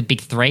they're probably the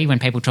big three. When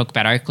people talk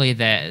about Oakley,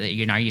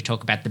 you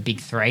talk about the big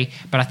three.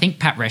 But I think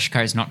Pat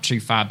Reshko is not too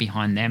far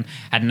behind them.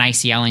 Had an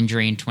ACL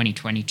injury in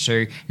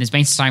 2022. And there's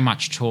been so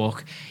much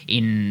talk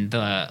in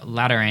the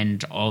latter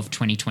end of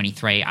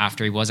 2023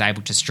 after he was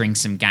able to string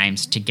some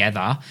games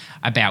together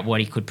about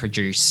what he could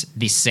produce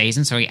this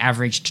season. So he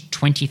averaged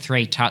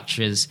 23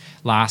 touches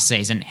last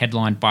season,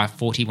 headlined by a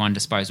 41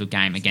 disposal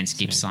game against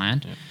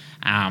Gippsland.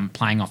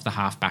 Playing off the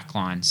half-back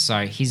line.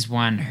 So he's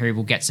one who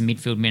will get some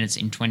midfield minutes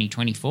in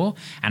 2024,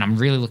 and I'm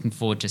really looking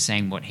forward to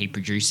seeing what he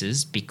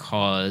produces,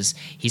 because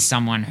he's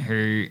someone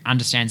who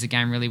understands the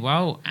game really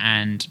well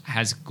and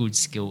has good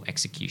skill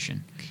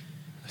execution.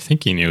 I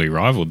think he nearly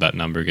rivaled that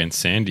number against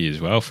Sandy as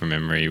well, from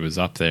memory. He was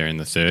up there in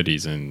the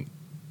 30s, and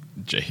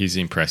he's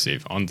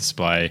impressive. On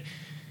display,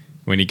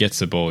 when he gets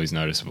the ball, he's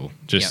noticeable.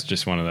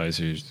 Just one of those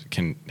who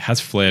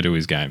has flair to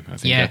his game. I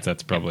think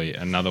that's probably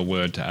another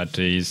word to add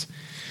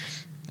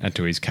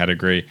to his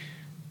category.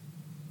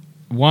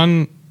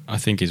 One I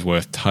think is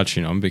worth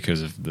touching on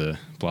because of the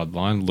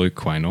bloodline, Luke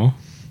Quaynor.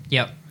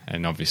 Yep.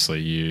 And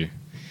obviously you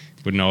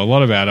would know a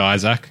lot about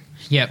Isaac.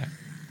 Yep.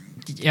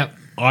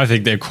 I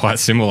think they're quite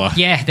similar.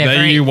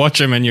 Yeah, you watch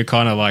them and you're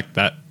kind of like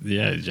that.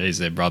 Yeah, geez,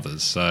 they're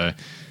brothers. So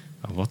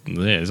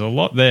there's a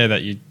lot there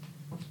that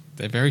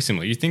they're very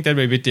similar. You think they'd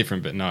be a bit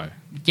different, but no.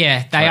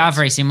 Yeah, they are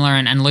very similar.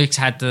 And Luke's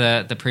had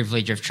the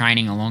privilege of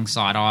training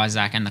alongside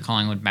Isaac and the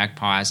Collingwood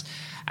Magpies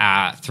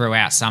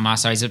throughout summer.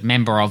 So he's a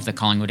member of the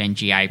Collingwood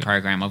NGA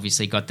program,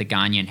 obviously got the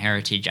Ghanaian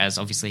heritage, as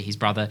obviously his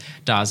brother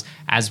does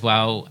as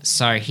well.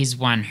 So he's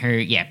one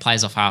who,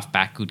 plays off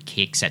half-back, good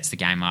kick, sets the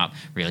game up,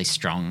 really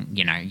strong.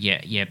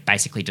 You're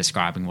basically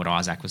describing what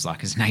Isaac was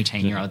like as an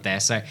 18-year-old there.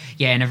 So,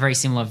 in a very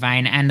similar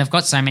vein. And they've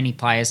got so many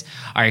players,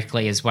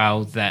 Oakley as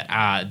well, that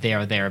are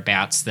there or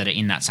thereabouts that are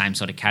in that same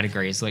sort of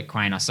category as Luke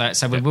Quaynor.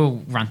 So we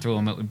will run through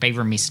them. It would be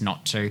remiss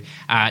not to.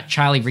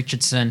 Charlie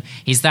Richardson,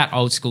 he's that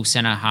old-school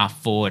centre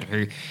half-forward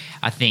who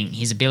I think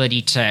his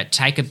ability to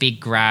take a big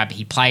grab,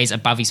 he plays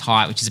above his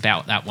height, which is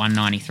about that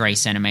 193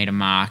 centimetre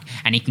mark,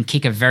 and he can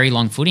kick a very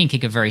long footy and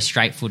kick a very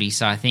straight footy.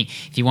 So I think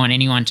if you want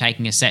anyone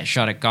taking a set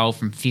shot at goal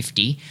from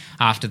 50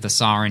 after the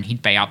siren,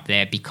 he'd be up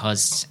there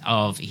because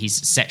of his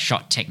set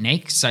shot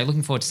technique. So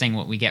looking forward to seeing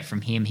what we get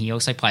from him. He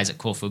also plays at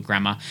Caulfield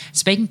Grammar.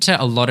 Speaking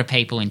to a lot of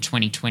people in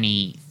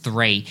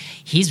 2023,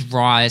 his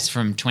rise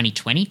from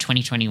 2020,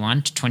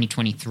 2021 to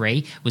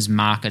 2023 was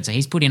marked. So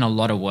he's put in a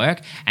lot of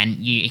work, and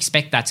you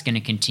expect that's going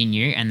to continue,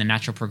 and the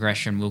natural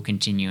progression will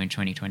continue in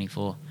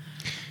 2024.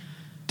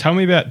 Tell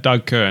me about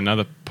Doug Kerr,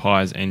 another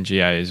Pies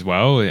NGA as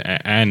well,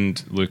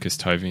 and Lucas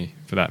Tovey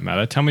for that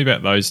matter. Tell me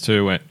about those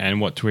two and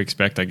what to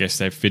expect. I guess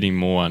they're fitting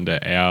more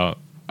under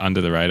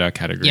the radar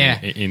category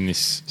in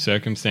this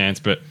circumstance,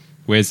 but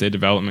where's their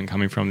development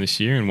coming from this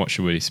year, and what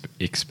should we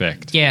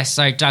expect? Yeah,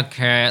 so Doug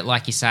Kerr,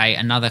 like you say,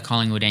 another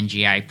Collingwood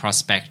NGA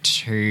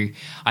prospect who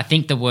I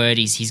think the word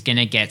is he's going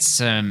to get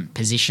some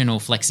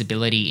positional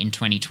flexibility in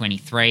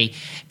 2023,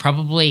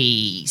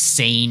 probably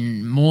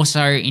seen more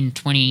so in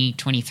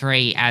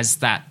 2023 as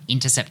that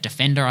intercept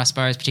defender, I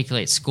suppose,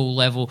 particularly at school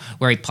level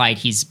where he played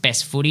his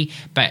best footy.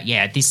 But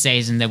yeah, this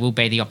season there will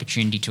be the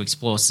opportunity to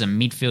explore some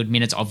midfield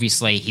minutes.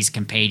 Obviously, he's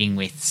competing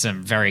with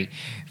some very,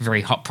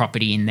 very hot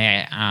property in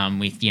there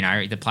with, you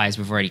know, the players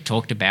we've already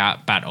talked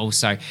about, but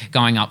also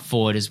going up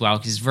forward as well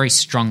because he's very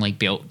strongly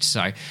built.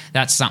 So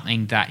that's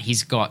something that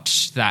he's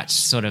got that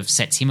sort of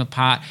sets him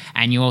apart.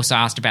 And you also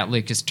asked about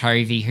Lucas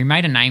Tovey, who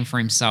made a name for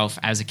himself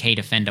as a key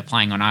defender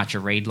playing on Archer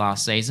Reed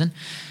last season.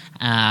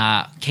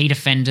 Key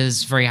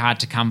defenders, very hard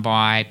to come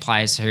by,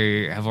 players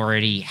who have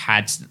already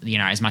had, you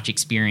know, as much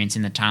experience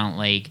in the Talent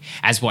League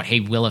as what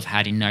he will have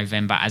had in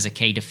November as a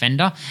key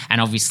defender.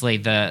 And obviously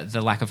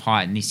the lack of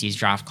height in this year's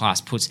draft class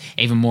puts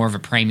even more of a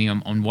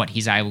premium on what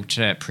he's able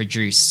to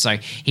produce. So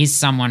he's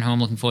someone who I'm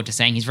looking forward to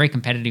seeing. He's very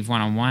competitive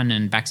one-on-one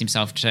and backs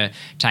himself to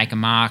take a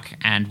mark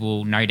and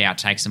will no doubt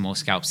take some more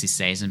scalps this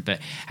season.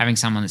 But having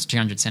someone that's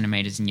 200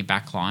 centimetres in your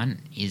back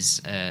line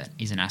is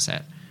an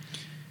asset.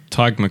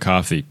 Tyg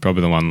McCarthy,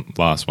 probably the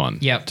last one.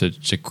 Yep. To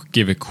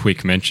give a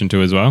quick mention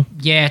to as well.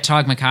 Yeah,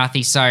 Tyg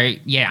McCarthy. So,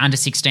 yeah, under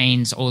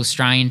 16s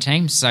All-Australian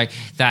team. So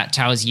that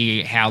tells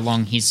you how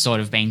long he's sort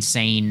of been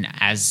seen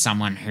as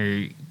someone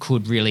who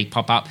could really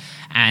pop up.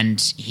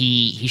 And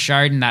he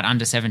showed in that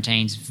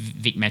under-17s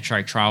Vic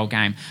Metro trial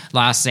game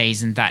last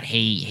season that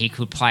he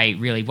could play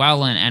really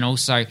well and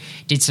also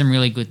did some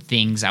really good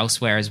things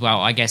elsewhere as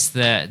well. I guess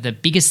the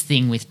biggest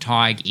thing with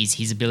Tyg is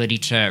his ability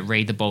to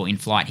read the ball in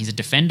flight. He's a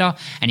defender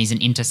and he's an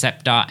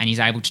interceptor and he's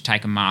able to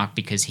take a mark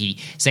because he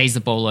sees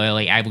the ball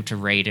early, able to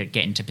read it,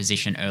 get into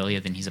position earlier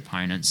than his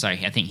opponent. So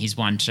I think he's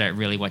one to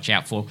really watch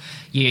out for.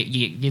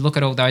 You look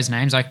at all those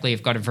names, Oakley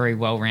have got a very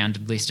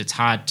well-rounded list. It's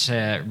hard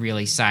to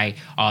really say,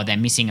 oh, they're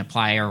missing a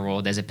player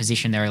or there's a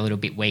position they're a little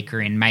bit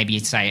weaker in. Maybe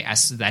you'd say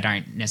they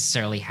don't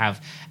necessarily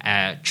have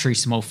a true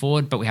small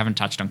forward, but we haven't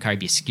touched on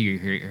Kobe Askew,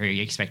 who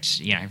you expect,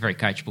 you know, very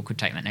coachable, could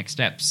take that next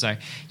step. So,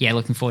 yeah,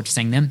 looking forward to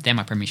seeing them. They're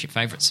my premiership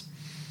favourites.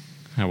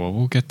 Oh, well,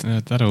 we'll get to,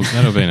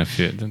 that'll be in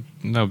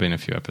a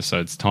few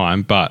episodes'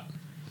 time. But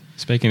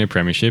speaking of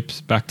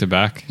premierships, back to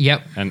back.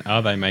 Yep. And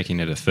are they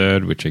making it a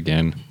third? Which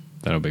again,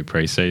 that'll be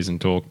pre-season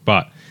talk.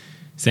 But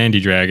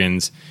Sandy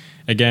Dragons.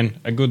 Again,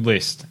 a good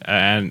list,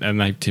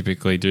 and they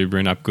typically do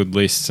bring up good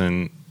lists.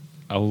 And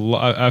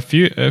a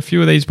few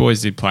of these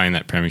boys did play in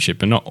that premiership,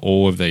 but not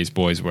all of these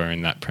boys were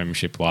in that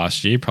premiership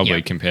last year.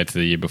 Probably compared to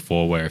the year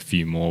before, where a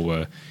few more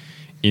were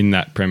in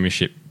that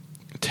premiership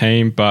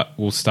team. But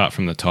we'll start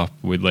from the top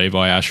with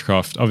Levi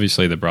Ashcroft,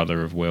 obviously the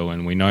brother of Will,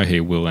 and we know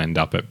he will end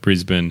up at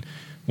Brisbane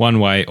one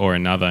way or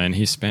another. And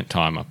he's spent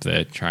time up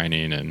there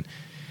training and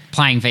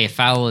playing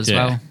VFL as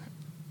well.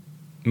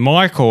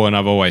 My call, and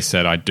I've always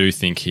said I do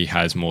think he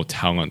has more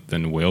talent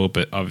than Will,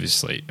 but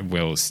obviously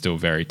Will is still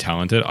very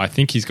talented. I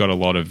think he's got a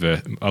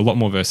lot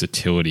more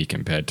versatility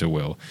compared to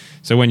Will.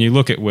 So when you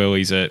look at Will,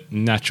 he's a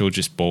natural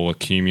just ball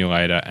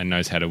accumulator and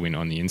knows how to win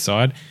on the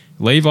inside.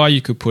 Levi,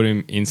 you could put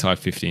him inside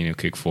 50 and he'll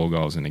kick 4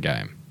 goals in a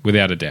game,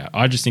 without a doubt.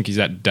 I just think he's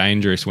that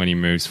dangerous when he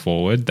moves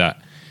forward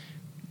that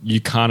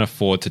you can't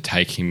afford to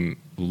take him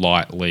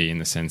lightly in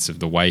the sense of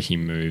the way he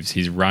moves.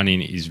 His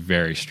running is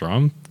very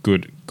strong,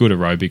 good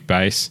aerobic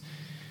base.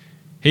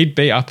 He'd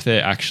be up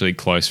there actually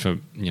close for,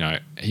 you know,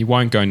 he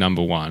won't go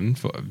number one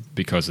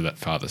because of that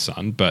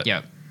father-son, but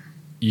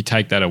you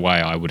take that away,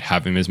 I would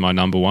have him as my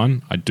number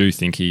one. I do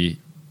think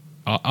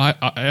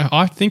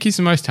I think he's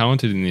the most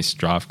talented in this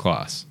draft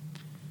class,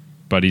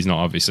 but he's not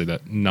obviously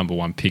that number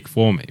one pick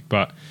for me.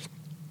 But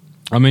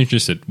I'm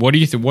interested. What do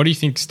you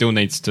think still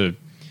needs to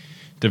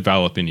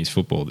develop in his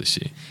football this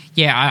year?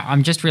 Yeah,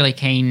 I'm just really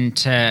keen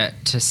to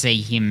see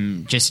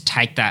him just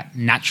take that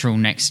natural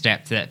next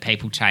step that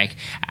people take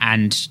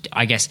and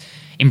I guess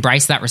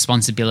embrace that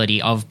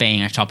responsibility of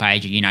being a top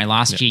ager. You know,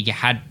 last year you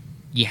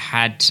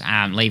had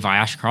Levi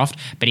Ashcroft,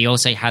 but he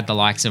also had the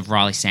likes of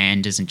Riley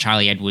Sanders and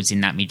Charlie Edwards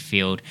in that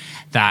midfield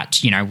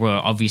that, you know, were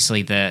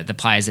obviously the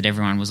players that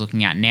everyone was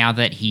looking at. Now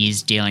that he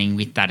is dealing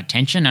with that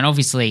attention, and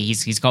obviously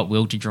he's got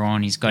Will to draw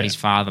on, he's got his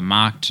father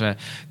Marcus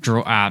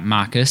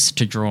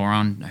to draw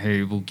on,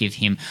 who will give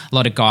him a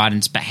lot of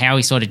guidance, but how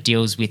he sort of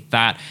deals with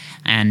that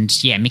and,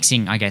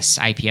 mixing, I guess,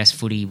 APS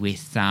footy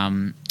with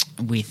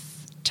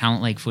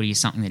Talent League footy is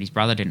something that his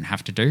brother didn't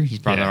have to do. His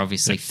brother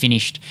obviously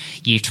finished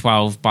year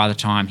 12 by the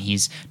time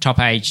his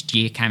top-aged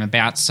year came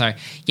about. So,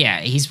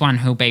 he's one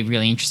who'll be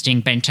really interesting.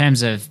 But in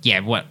terms of,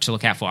 what to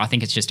look out for, I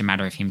think it's just a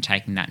matter of him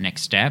taking that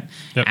next step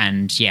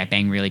and,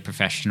 being really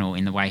professional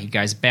in the way he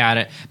goes about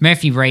it.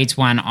 Murphy Reed's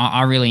one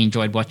I really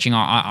enjoyed watching.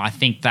 I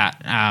think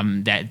that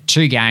that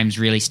 2 games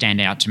really stand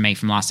out to me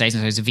from last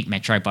season. So it was a Vic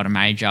Metro bottom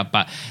major,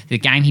 but the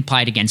game he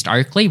played against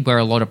Oakley, where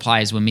a lot of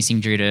players were missing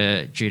due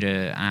to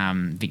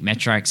Vic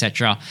Metro,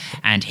 etc.,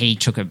 and he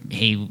took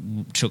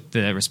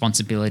the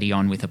responsibility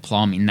on with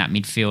aplomb in that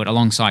midfield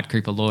alongside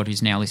Cooper Lord,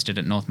 who's now listed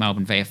at North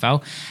Melbourne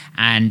VFL,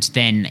 and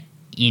then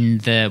in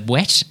the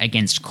wet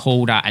against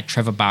Calder at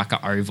Trevor Barker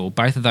Oval.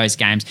 Both of those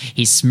games,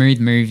 his smooth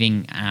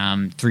moving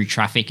through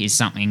traffic is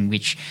something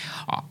which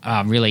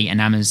really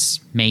enamors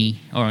me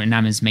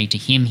to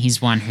him.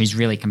 He's one who's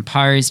really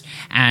composed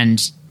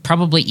and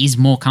probably is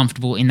more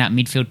comfortable in that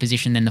midfield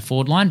position than the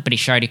forward line, but he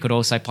showed he could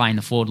also play in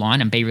the forward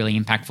line and be really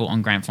impactful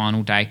on grand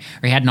final day,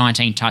 where he had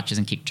 19 touches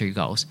and kicked 2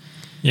 goals.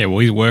 Yeah, well,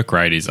 his work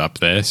rate is up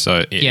there,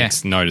 so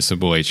it's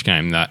noticeable each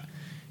game that,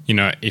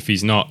 if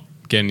he's not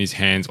getting his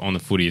hands on the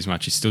footy as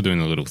much, he's still doing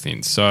the little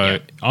things. So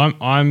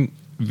I'm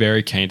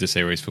very keen to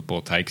see where his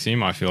football takes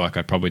him. I feel like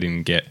I probably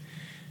didn't get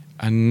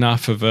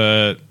enough of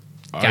a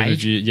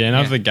gauge.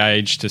 Of a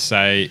gauge to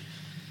say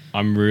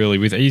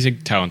he's a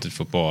talented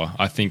footballer.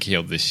 I think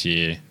he'll this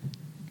year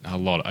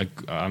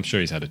I'm sure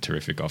he's had a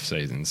terrific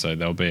off-season, so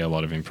there'll be a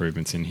lot of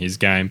improvements in his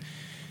game.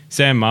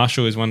 Sam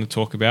Marshall is one to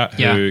talk about,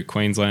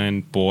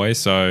 Queensland boy,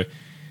 so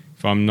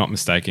if I'm not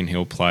mistaken,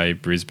 he'll play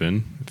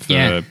Brisbane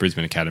for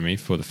Brisbane Academy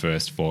for the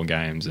first 4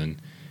 games, and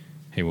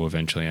he will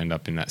eventually end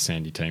up in that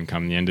Sandy team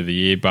come the end of the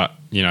year. But,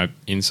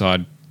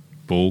 inside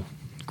bull,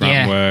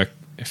 grunt work,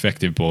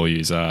 effective ball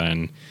user,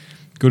 and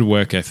good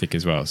work ethic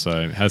as well.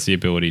 So has the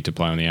ability to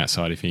play on the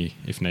outside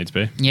if needs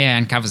be. Yeah,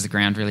 and covers the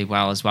ground really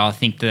well as well. I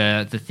think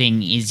the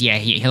thing is,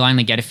 he'll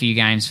only get a few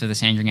games for the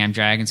Sandringham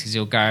Dragons because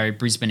he'll go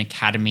Brisbane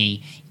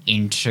Academy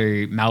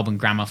into Melbourne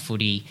Grammar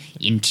footy,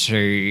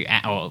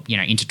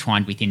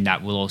 intertwined within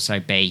that will also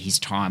be his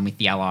time with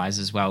the Allies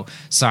as well.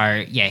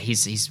 So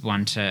he's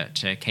one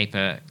to keep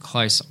a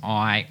close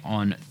eye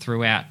on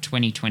throughout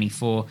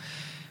 2024.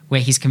 Where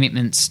his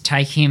commitments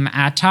take him.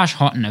 Taj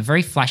Houghton, a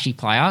very flashy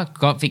player,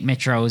 got Vic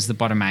Metro as the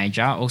bottom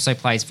major, also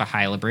plays for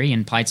Haileybury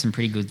and played some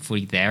pretty good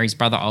footy there. His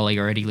brother Ollie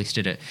already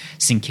listed at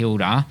St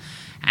Kilda.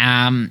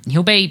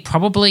 He'll be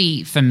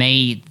probably, for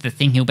me, the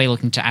thing he'll be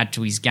looking to add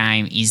to his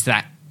game is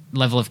that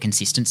level of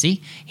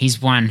consistency.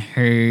 He's one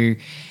who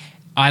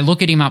I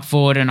look at him up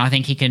forward and I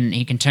think he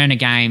can turn a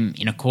game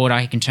in a quarter,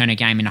 he can turn a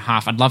game in a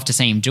half. I'd love to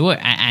see him do it.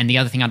 And the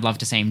other thing I'd love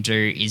to see him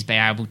do is be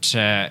able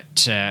to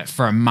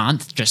for a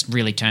month, just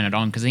really turn it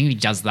on, because I think if he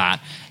does that,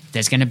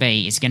 it's going to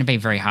be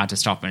very hard to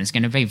stop, and it's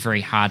going to be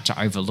very hard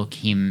to overlook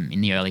him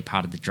in the early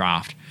part of the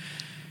draft.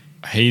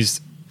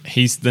 He's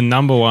the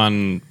number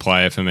one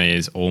player for me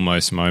is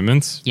almost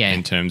moments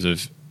in terms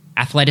of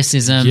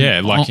athleticism.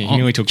 Yeah, like he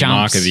only took jumps,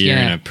 mark of the year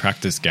in a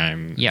practice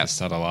game at the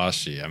start of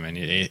last year. I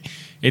mean,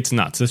 it's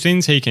nuts. The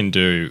things he can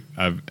do,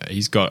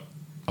 he's got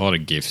a lot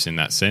of gifts in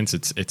that sense.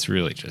 It's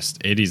really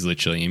it is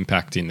literally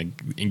impacting the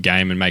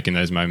game and making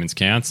those moments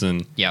counts.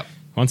 And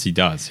once he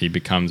does, he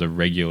becomes a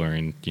regular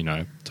in,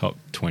 top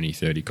 20,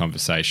 30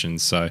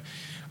 conversations. So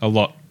a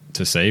lot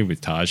to see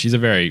with Taj. He's a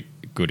very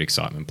good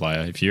excitement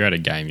player. If you're at a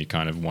game, you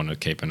kind of want to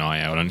keep an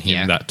eye out on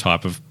him, that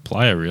type of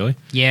player, really.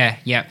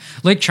 Yeah.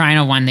 Luke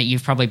Traynor, one that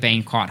you've probably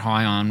been quite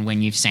high on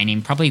when you've seen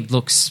him, probably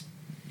looks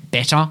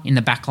better in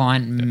the back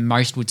line,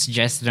 most would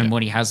suggest, than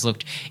what he has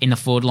looked in the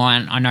forward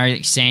line. I know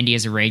Sandy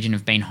as a region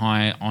have been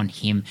high on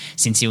him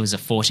since he was a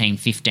 14,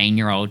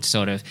 15-year-old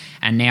sort of,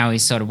 and now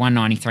he's sort of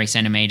 193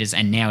 centimetres,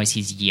 and now is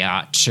his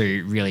year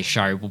to really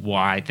show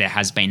why there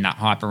has been that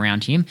hype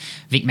around him.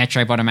 Vic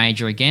Metro bottom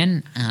major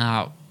again.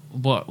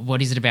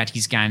 What is it about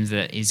his game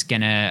that is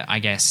going to, I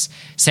guess,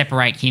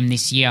 separate him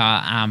this year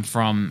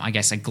from, I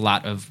guess, a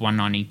glut of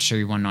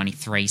 192,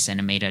 193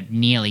 centimetre,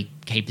 nearly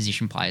key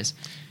position players?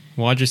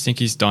 Well, I just think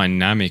he's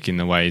dynamic in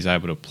the way he's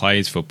able to play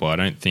his football. I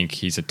don't think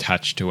he's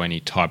attached to any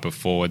type of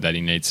forward that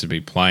he needs to be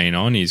playing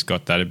on. He's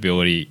got that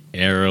ability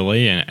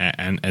aerially,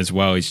 and as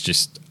well, he's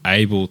just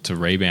able to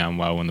rebound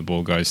well when the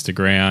ball goes to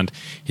ground.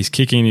 His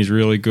kicking is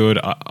really good.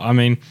 I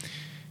mean,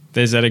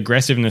 there's that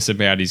aggressiveness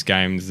about his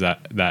games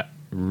that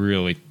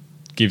really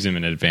gives him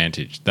an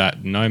advantage.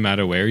 That no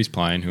matter where he's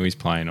playing, who he's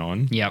playing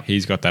on,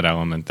 he's got that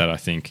element that I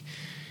think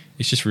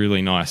is just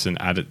really nice and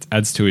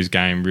adds to his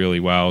game really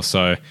well.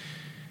 So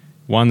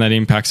one that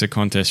impacts a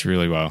contest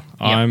really well.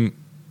 I'm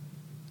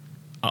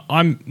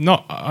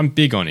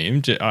big on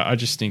him. I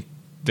just think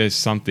there's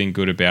something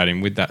good about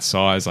him with that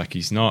size. Like,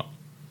 he's not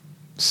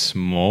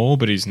small,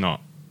 but he's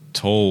not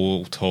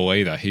tall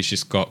either. He's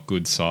just got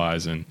good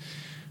size, and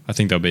I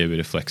think there'll be a bit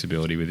of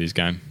flexibility with his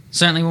game.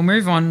 Certainly, we'll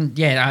move on.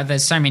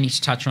 There's so many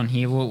to touch on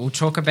here. We'll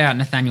talk about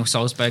Nathaniel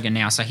Salzberger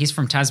now. So he's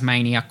from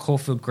Tasmania,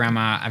 Caulfield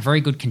Grammar, a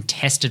very good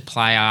contested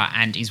player,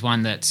 and is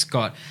one that's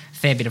got a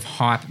fair bit of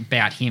hype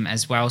about him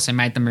as well. So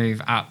made the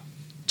move up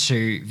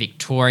to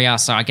Victoria.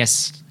 So I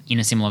guess in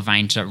a similar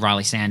vein to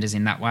Riley Sanders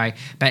in that way.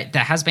 But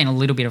there has been a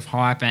little bit of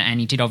hype, and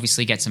he did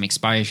obviously get some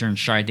exposure and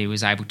showed that he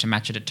was able to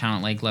match it at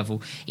Talent League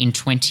level in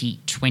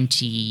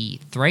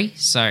 2023.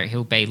 So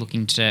he'll be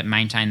looking to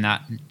maintain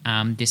that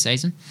this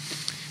season.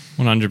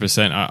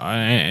 100%.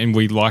 And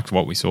we liked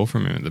what we saw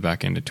from him at the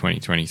back end of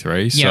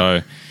 2023.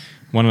 So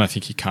one, I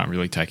think you can't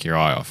really take your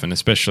eye off, and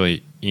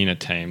especially in a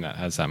team that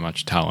has that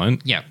much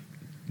talent,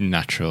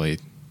 naturally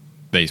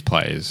these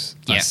players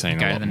are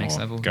seen a lot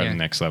more. Go to the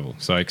next level.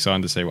 So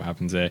excited to see what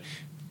happens there.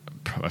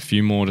 A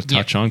few more to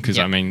touch on, because,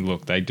 I mean,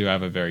 look, they do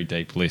have a very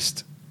deep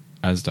list,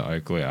 as do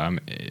Oakley.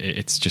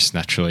 It's just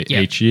naturally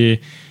each year.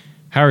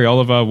 Harry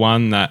Oliver,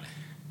 one that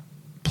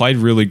played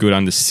really good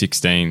under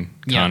 16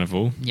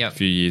 carnival a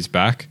few years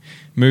back.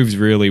 Moves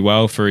really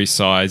well for his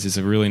size. Is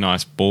a really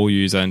nice ball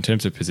user. In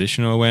terms of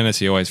positional awareness,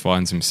 he always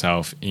finds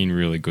himself in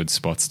really good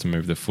spots to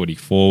move the footy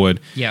forward.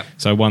 Yep.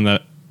 So one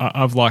that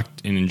I've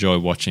liked and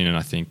enjoyed watching, and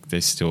I think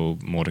there's still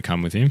more to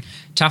come with him.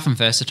 Tough and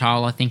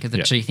versatile, I think, are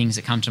the two things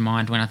that come to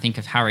mind when I think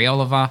of Harry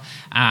Oliver,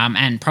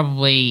 and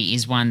probably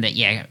is one that,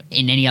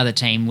 in any other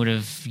team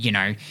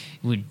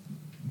would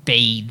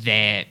be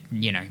there,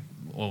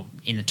 or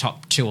in the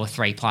top 2 or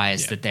 3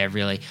 players that they're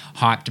really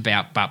hyped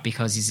about, but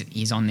because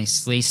he's on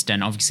this list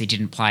and obviously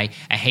didn't play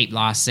a heap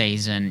last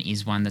season,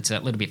 is one that's a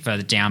little bit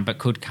further down but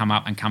could come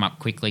up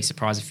quickly,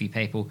 surprise a few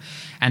people.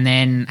 And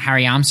then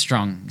Harry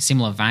Armstrong,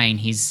 similar vein,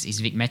 he's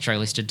Vic Metro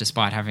listed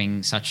despite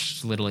having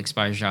such little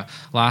exposure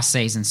last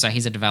season, so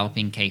he's a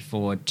developing key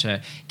forward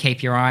to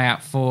keep your eye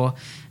out for.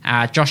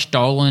 Josh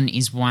Dolan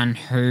is one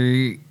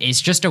who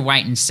is just a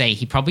wait and see.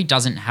 He probably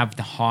doesn't have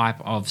the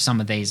hype of some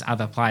of these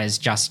other players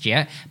just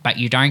yet, but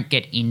you don't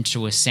get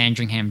into a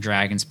Sandringham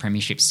Dragons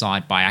premiership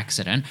side by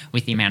accident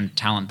with the amount of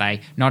talent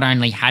they not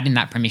only had in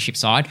that premiership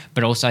side,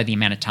 but also the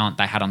amount of talent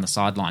they had on the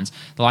sidelines.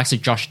 The likes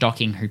of Josh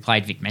Docking, who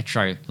played Vic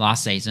Metro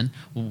last season,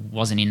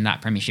 wasn't in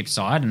that premiership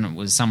side, and it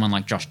was someone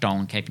like Josh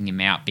Dolan keeping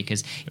him out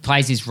because he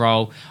plays his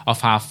role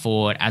off half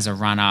forward as a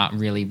runner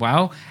really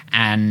well,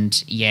 and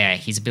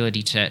his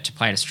ability to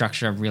play at a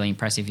structure really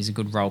impressive. He's a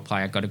good role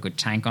player, got a good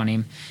tank on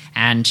him.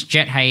 And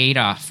Jet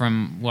Haida,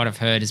 from what I've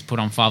heard, has put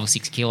on 5 or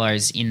 6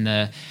 kilos in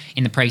the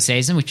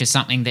pre-season, which is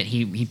something that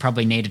he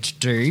probably needed to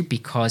do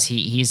because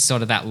he is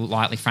sort of that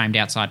lightly framed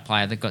outside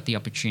player that got the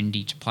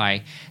opportunity to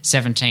play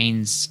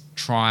 17s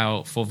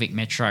trial for Vic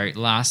Metro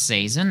last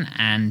season,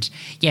 and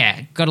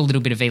got a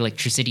little bit of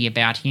electricity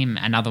about him.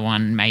 Another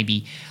one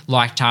maybe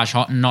like Taj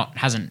Houghton,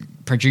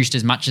 hasn't produced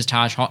as much as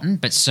Taj Houghton,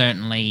 but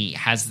certainly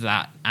has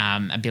that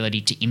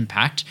ability to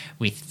impact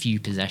with few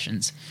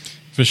possessions.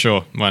 For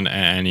sure.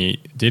 And he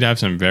did have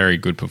some very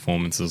good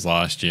performances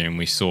last year, and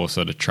we saw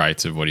sort of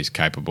traits of what he's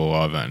capable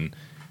of, and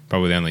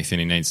probably the only thing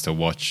he needs to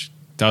watch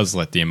does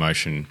let the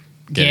emotion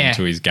get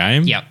into his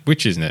game,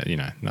 which isn't,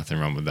 nothing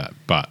wrong with that.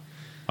 But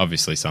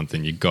obviously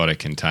something you got to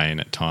contain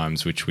at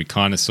times, which we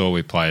kind of saw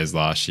with players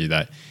last year,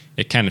 that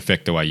it can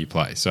affect the way you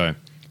play. So,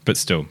 but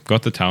still,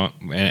 got the talent,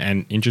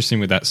 and interesting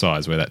with that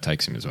size where that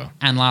takes him as well.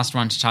 And last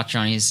one to touch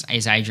on is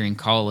Adrian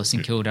Cole, a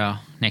St Kilda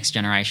Next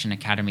Generation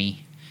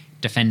Academy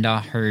defender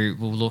who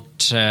will look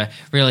to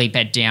really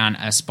bed down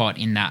a spot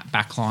in that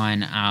back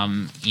line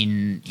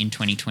in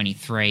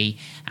 2023.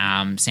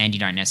 Sandy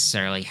don't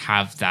necessarily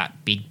have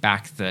that big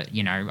back that,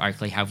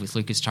 Oakley have with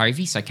Lucas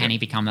Tovey. So can he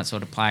become that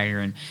sort of player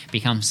and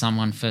become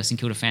someone for St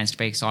Kilda fans to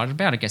be excited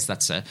about? I guess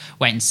that's a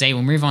wait and see.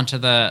 We'll move on to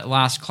the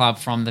last club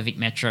from the Vic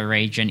Metro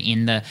region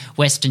in the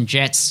Western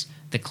Jets.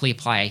 The clear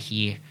player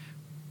here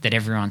that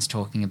everyone's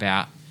talking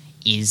about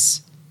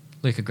is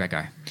Luca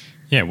Grego.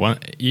 Yeah,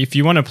 if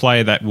you want a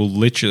player that will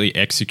literally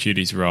execute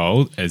his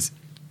role as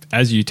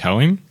you tell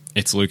him,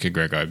 it's Luca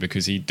Grego,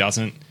 because he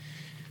doesn't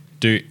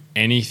do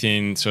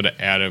anything sort of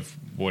out of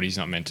what he's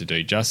not meant to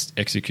do, just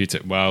executes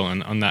it well.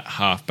 And on that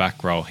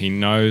half-back role, he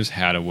knows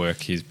how to work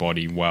his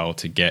body well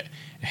to get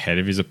ahead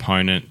of his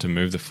opponent, to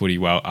move the footy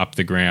well up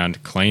the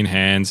ground, clean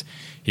hands.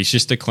 He's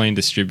just a clean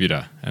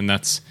distributor, and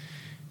that's,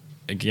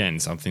 again,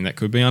 something that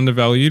could be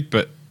undervalued,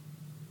 but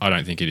I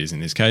don't think it is in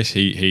this case.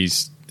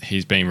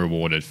 He's been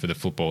rewarded for the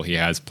football he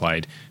has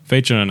played.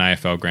 Featured on an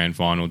AFL Grand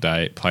Final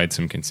day, played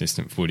some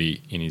consistent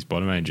footy in his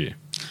bottom age year.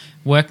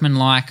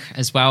 Workmanlike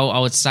as well, I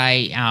would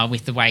say,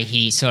 with the way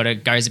he sort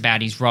of goes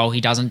about his role. He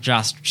doesn't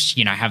just,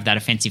 have that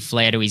offensive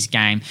flair to his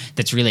game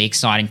that's really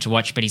exciting to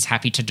watch, but he's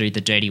happy to do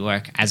the dirty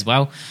work as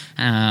well.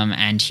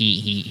 And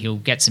he'll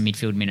get some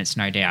midfield minutes,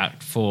 no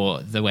doubt,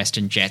 for the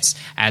Western Jets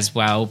as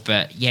well.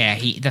 But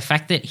the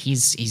fact that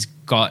he's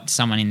got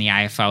someone in the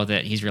AFL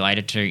that he's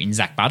related to in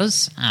Zach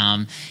Butters.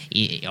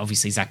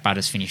 Obviously, Zach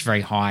Butters finished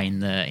very high in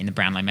the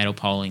Brownlow medal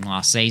polling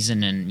last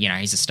season, and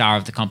he's a star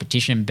of the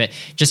competition. But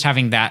just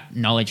having that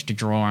knowledge to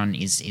draw on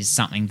is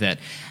something that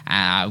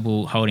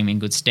will hold him in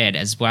good stead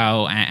as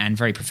well. And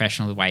very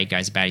professional the way he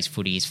goes about his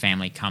footy. His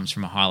family comes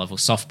from a high level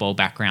softball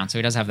background, so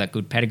he does have that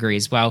good pedigree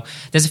as well.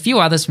 There's a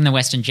few others from the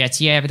Western Jets,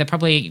 but they're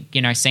probably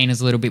seen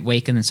as a little bit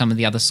weaker than some of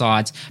the other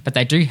sides. But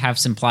they do have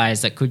some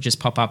players that could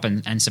just pop up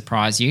and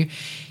surprise you.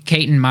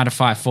 Keaton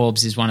Mudify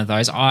Forbes is one of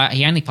those.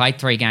 He only played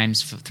 3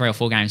 or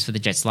 4 games for the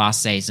Jets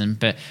last season,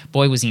 but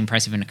boy was he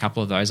impressive in a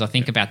couple of those. I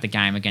think about the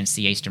game against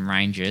the Eastern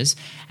Rangers,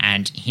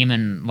 and him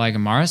and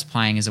Logan Morris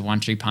playing as a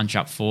 1-2 punch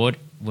up forward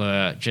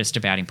were just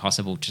about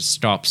impossible to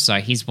stop. So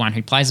he's one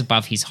who plays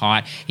above his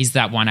height. He's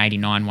that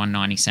 189,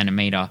 190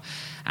 centimetre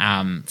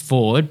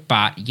forward,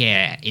 but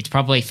it's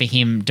probably for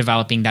him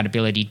developing that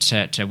ability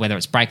to whether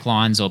it's break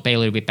lines or be a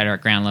little bit better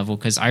at ground level,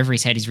 because over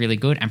his head he's really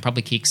good and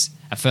probably kicks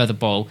a further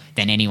ball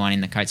than anyone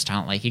in the Coates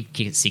Talent League. He could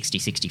kick at 60,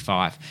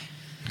 65.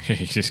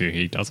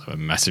 He does have a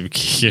massive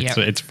kick.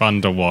 It's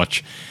fun to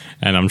watch,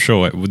 and I'm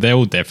sure there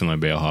will definitely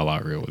be a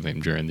highlight reel with him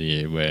during the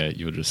year where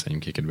you'll just see him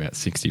kick at about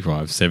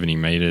 65, 70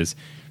 metres.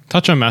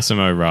 Touch on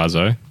Massimo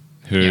Razzo,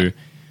 who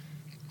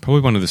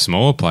probably one of the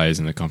smaller players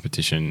in the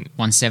competition.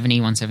 170,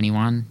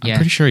 171. I'm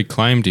pretty sure he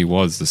claimed he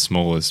was the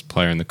smallest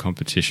player in the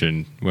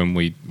competition when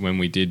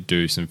we did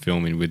do some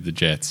filming with the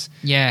Jets.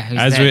 Yeah,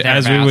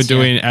 as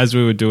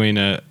we were doing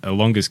a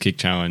longest kick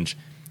challenge.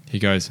 He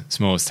goes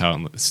smallest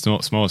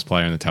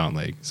player in the talent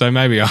league. So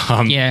maybe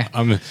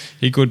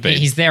he could be.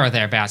 He's there or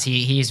thereabouts.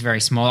 He is very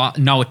small.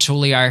 Noah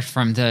Tulio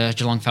from the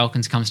Geelong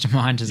Falcons comes to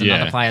mind as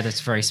another player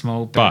that's very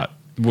small. But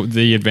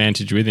the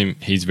advantage with him,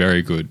 he's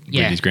very good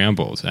with his ground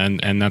balls,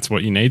 and that's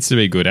what he needs to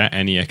be good at,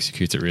 and he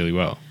executes it really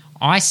well.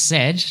 I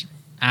said,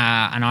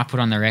 and I put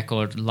on the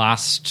record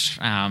last.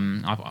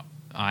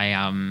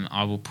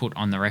 I will put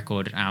on the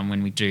record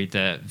when we do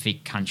the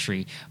Vic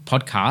Country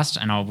podcast,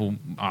 and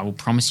I will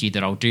promise you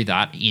that I'll do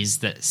that, is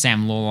that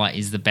Sam Lawler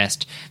is the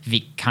best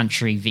Vic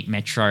Country, Vic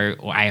Metro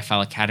or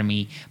AFL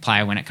Academy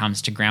player when it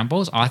comes to ground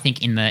balls. I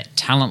think in the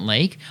talent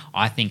league,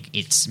 I think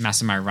it's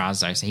Massimo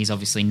Razzo. So he's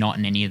obviously not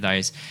in any of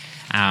those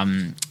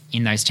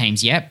in those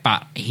teams yet,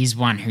 but he's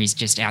one who's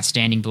just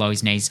outstanding below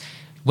his knees.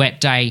 Wet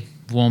day,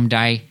 warm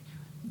day,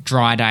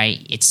 dry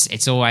day,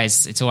 it's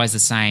always the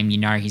same. You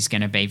know he's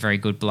going to be very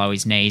good below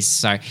his knees.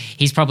 So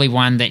he's probably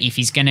one that if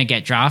he's going to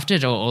get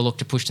drafted or look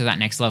to push to that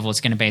next level,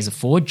 it's going to be as a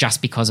forward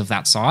just because of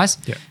that size.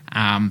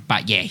 Yeah.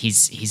 But yeah,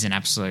 he's an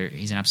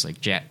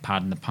absolute jet,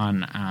 pardon the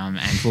pun. And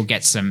we'll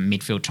get some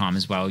midfield time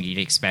as well, you'd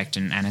expect,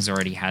 and has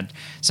already had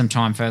some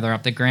time further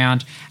up the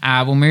ground.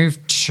 We'll move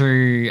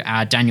to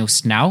Daniel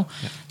Snell.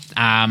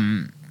 Yeah.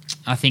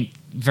 I think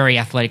very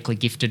athletically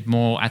gifted,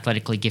 more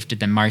athletically gifted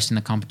than most in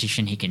the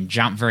competition. He can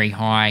jump very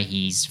high.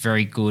 He's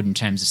very good in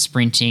terms of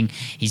sprinting.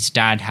 His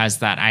dad has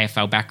that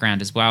AFL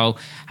background as well,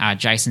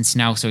 Jason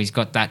Snell, so he's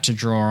got that to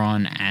draw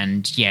on.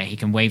 And, yeah, he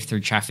can weave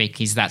through traffic.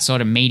 He's that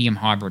sort of medium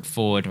hybrid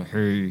forward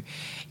who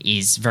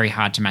is very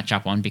hard to match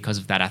up on because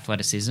of that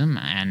athleticism.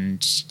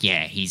 And,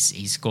 yeah, his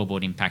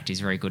scoreboard impact is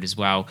very good as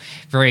well.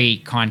 Very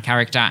kind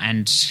character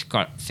and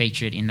got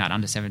featured in that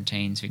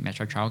under-17s Vic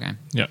Metro trial game.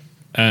 Yep.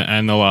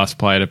 And the last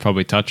player to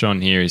probably touch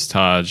on here is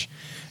Taj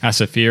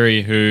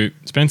Asafiri, who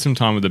spent some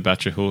time with the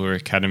Bachahula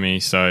Academy.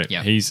 So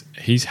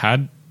he's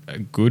had a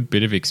good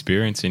bit of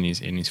experience in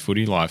his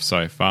footy life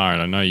so far.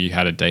 And I know you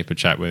had a deeper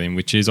chat with him,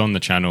 which is on the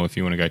channel if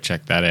you want to go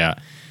check that out.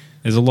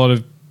 There's a lot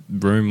of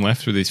room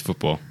left with his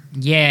football.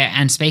 Yeah,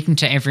 and speaking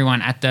to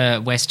everyone at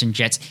the Western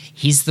Jets,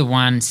 he's the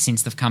one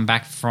since they've come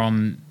back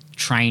from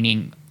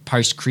training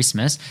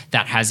post-Christmas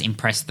that has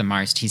impressed the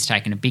most. He's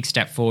taken a big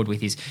step forward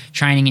with his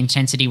training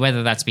intensity,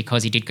 whether that's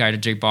because he did go to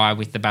Dubai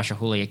with the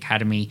Bachahula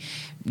Academy.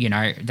 You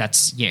know,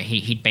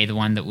 he'd be the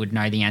one that would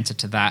know the answer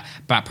to that.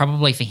 But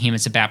probably for him,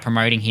 it's about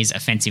promoting his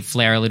offensive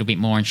flair a little bit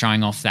more and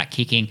showing off that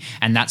kicking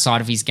and that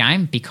side of his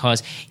game,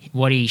 because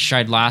what he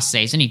showed last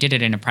season, he did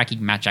it in a pracky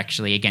match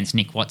actually against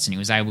Nick Watson. He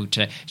was able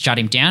to shut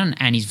him down,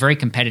 and he's very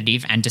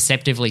competitive and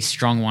deceptively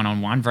strong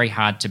one-on-one, very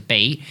hard to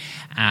beat,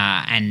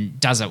 and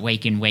does it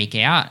week in, week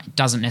out.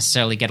 Doesn't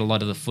necessarily get a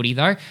lot of the footy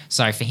though.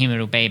 So for him,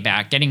 it'll be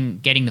about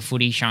getting the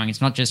footy, showing it's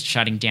not just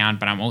shutting down,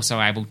 but I'm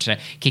also able to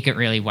kick it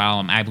really well.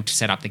 I'm able to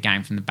set up the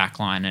game from the back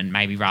line, and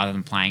maybe rather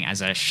than playing as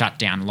a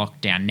shutdown,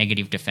 lockdown,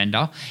 negative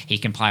defender, he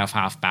can play off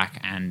half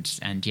back and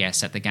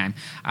set the game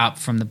up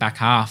from the back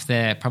half.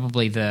 They're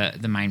probably the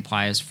main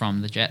players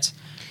from the Jets.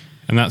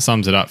 And that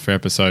sums it up for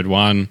episode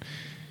 1.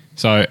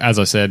 So as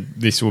I said,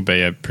 this will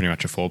be pretty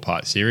much a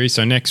 4-part series.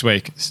 So next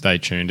week, stay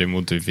tuned and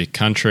we'll do Vic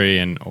Country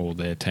and all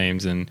their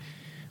teams and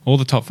all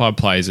the top 5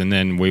 players, and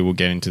then we will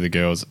get into the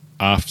girls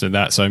after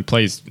that. So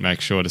please make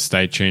sure to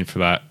stay tuned for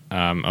that.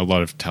 A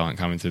lot of talent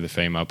coming through the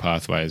female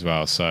pathway as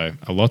well. So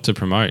a lot to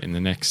promote in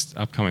the next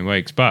upcoming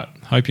weeks. But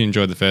hope you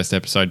enjoyed the first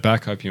episode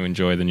back. Hope you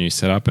enjoy the new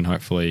setup, and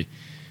hopefully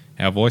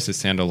our voices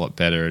sound a lot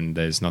better and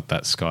there's not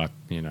that Skype,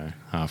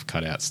 half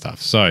cut out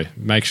stuff. So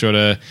make sure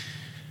to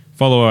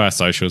follow our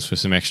socials for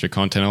some extra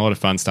content. A lot of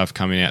fun stuff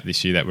coming out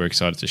this year that we're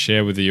excited to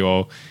share with you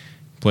all.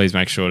 Please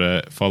make sure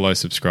to follow,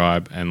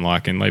 subscribe, and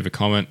like, and leave a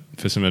comment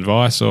for some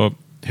advice or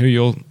who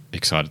you're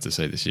excited to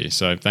see this year.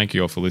 So thank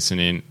you all for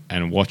listening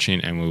and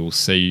watching, and we will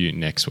see you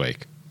next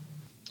week.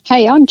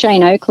 Hey, I'm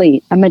Jane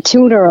Oakley, a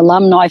Matilda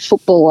alumni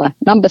footballer,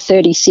 number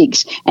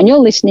 36, and you're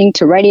listening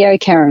to Radio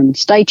Caram.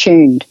 Stay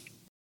tuned.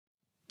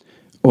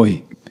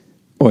 Oi,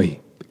 oi,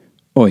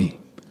 oi,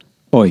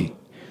 oi.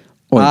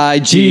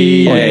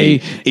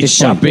 IGA, it's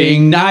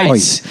shopping night.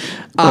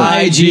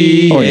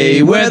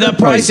 IGA, where the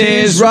price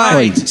is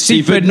right.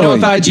 Seaford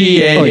North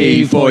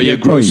IGA, for your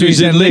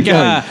groceries and liquor.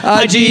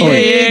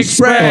 IGA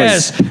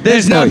Express,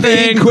 there's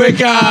nothing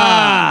quicker.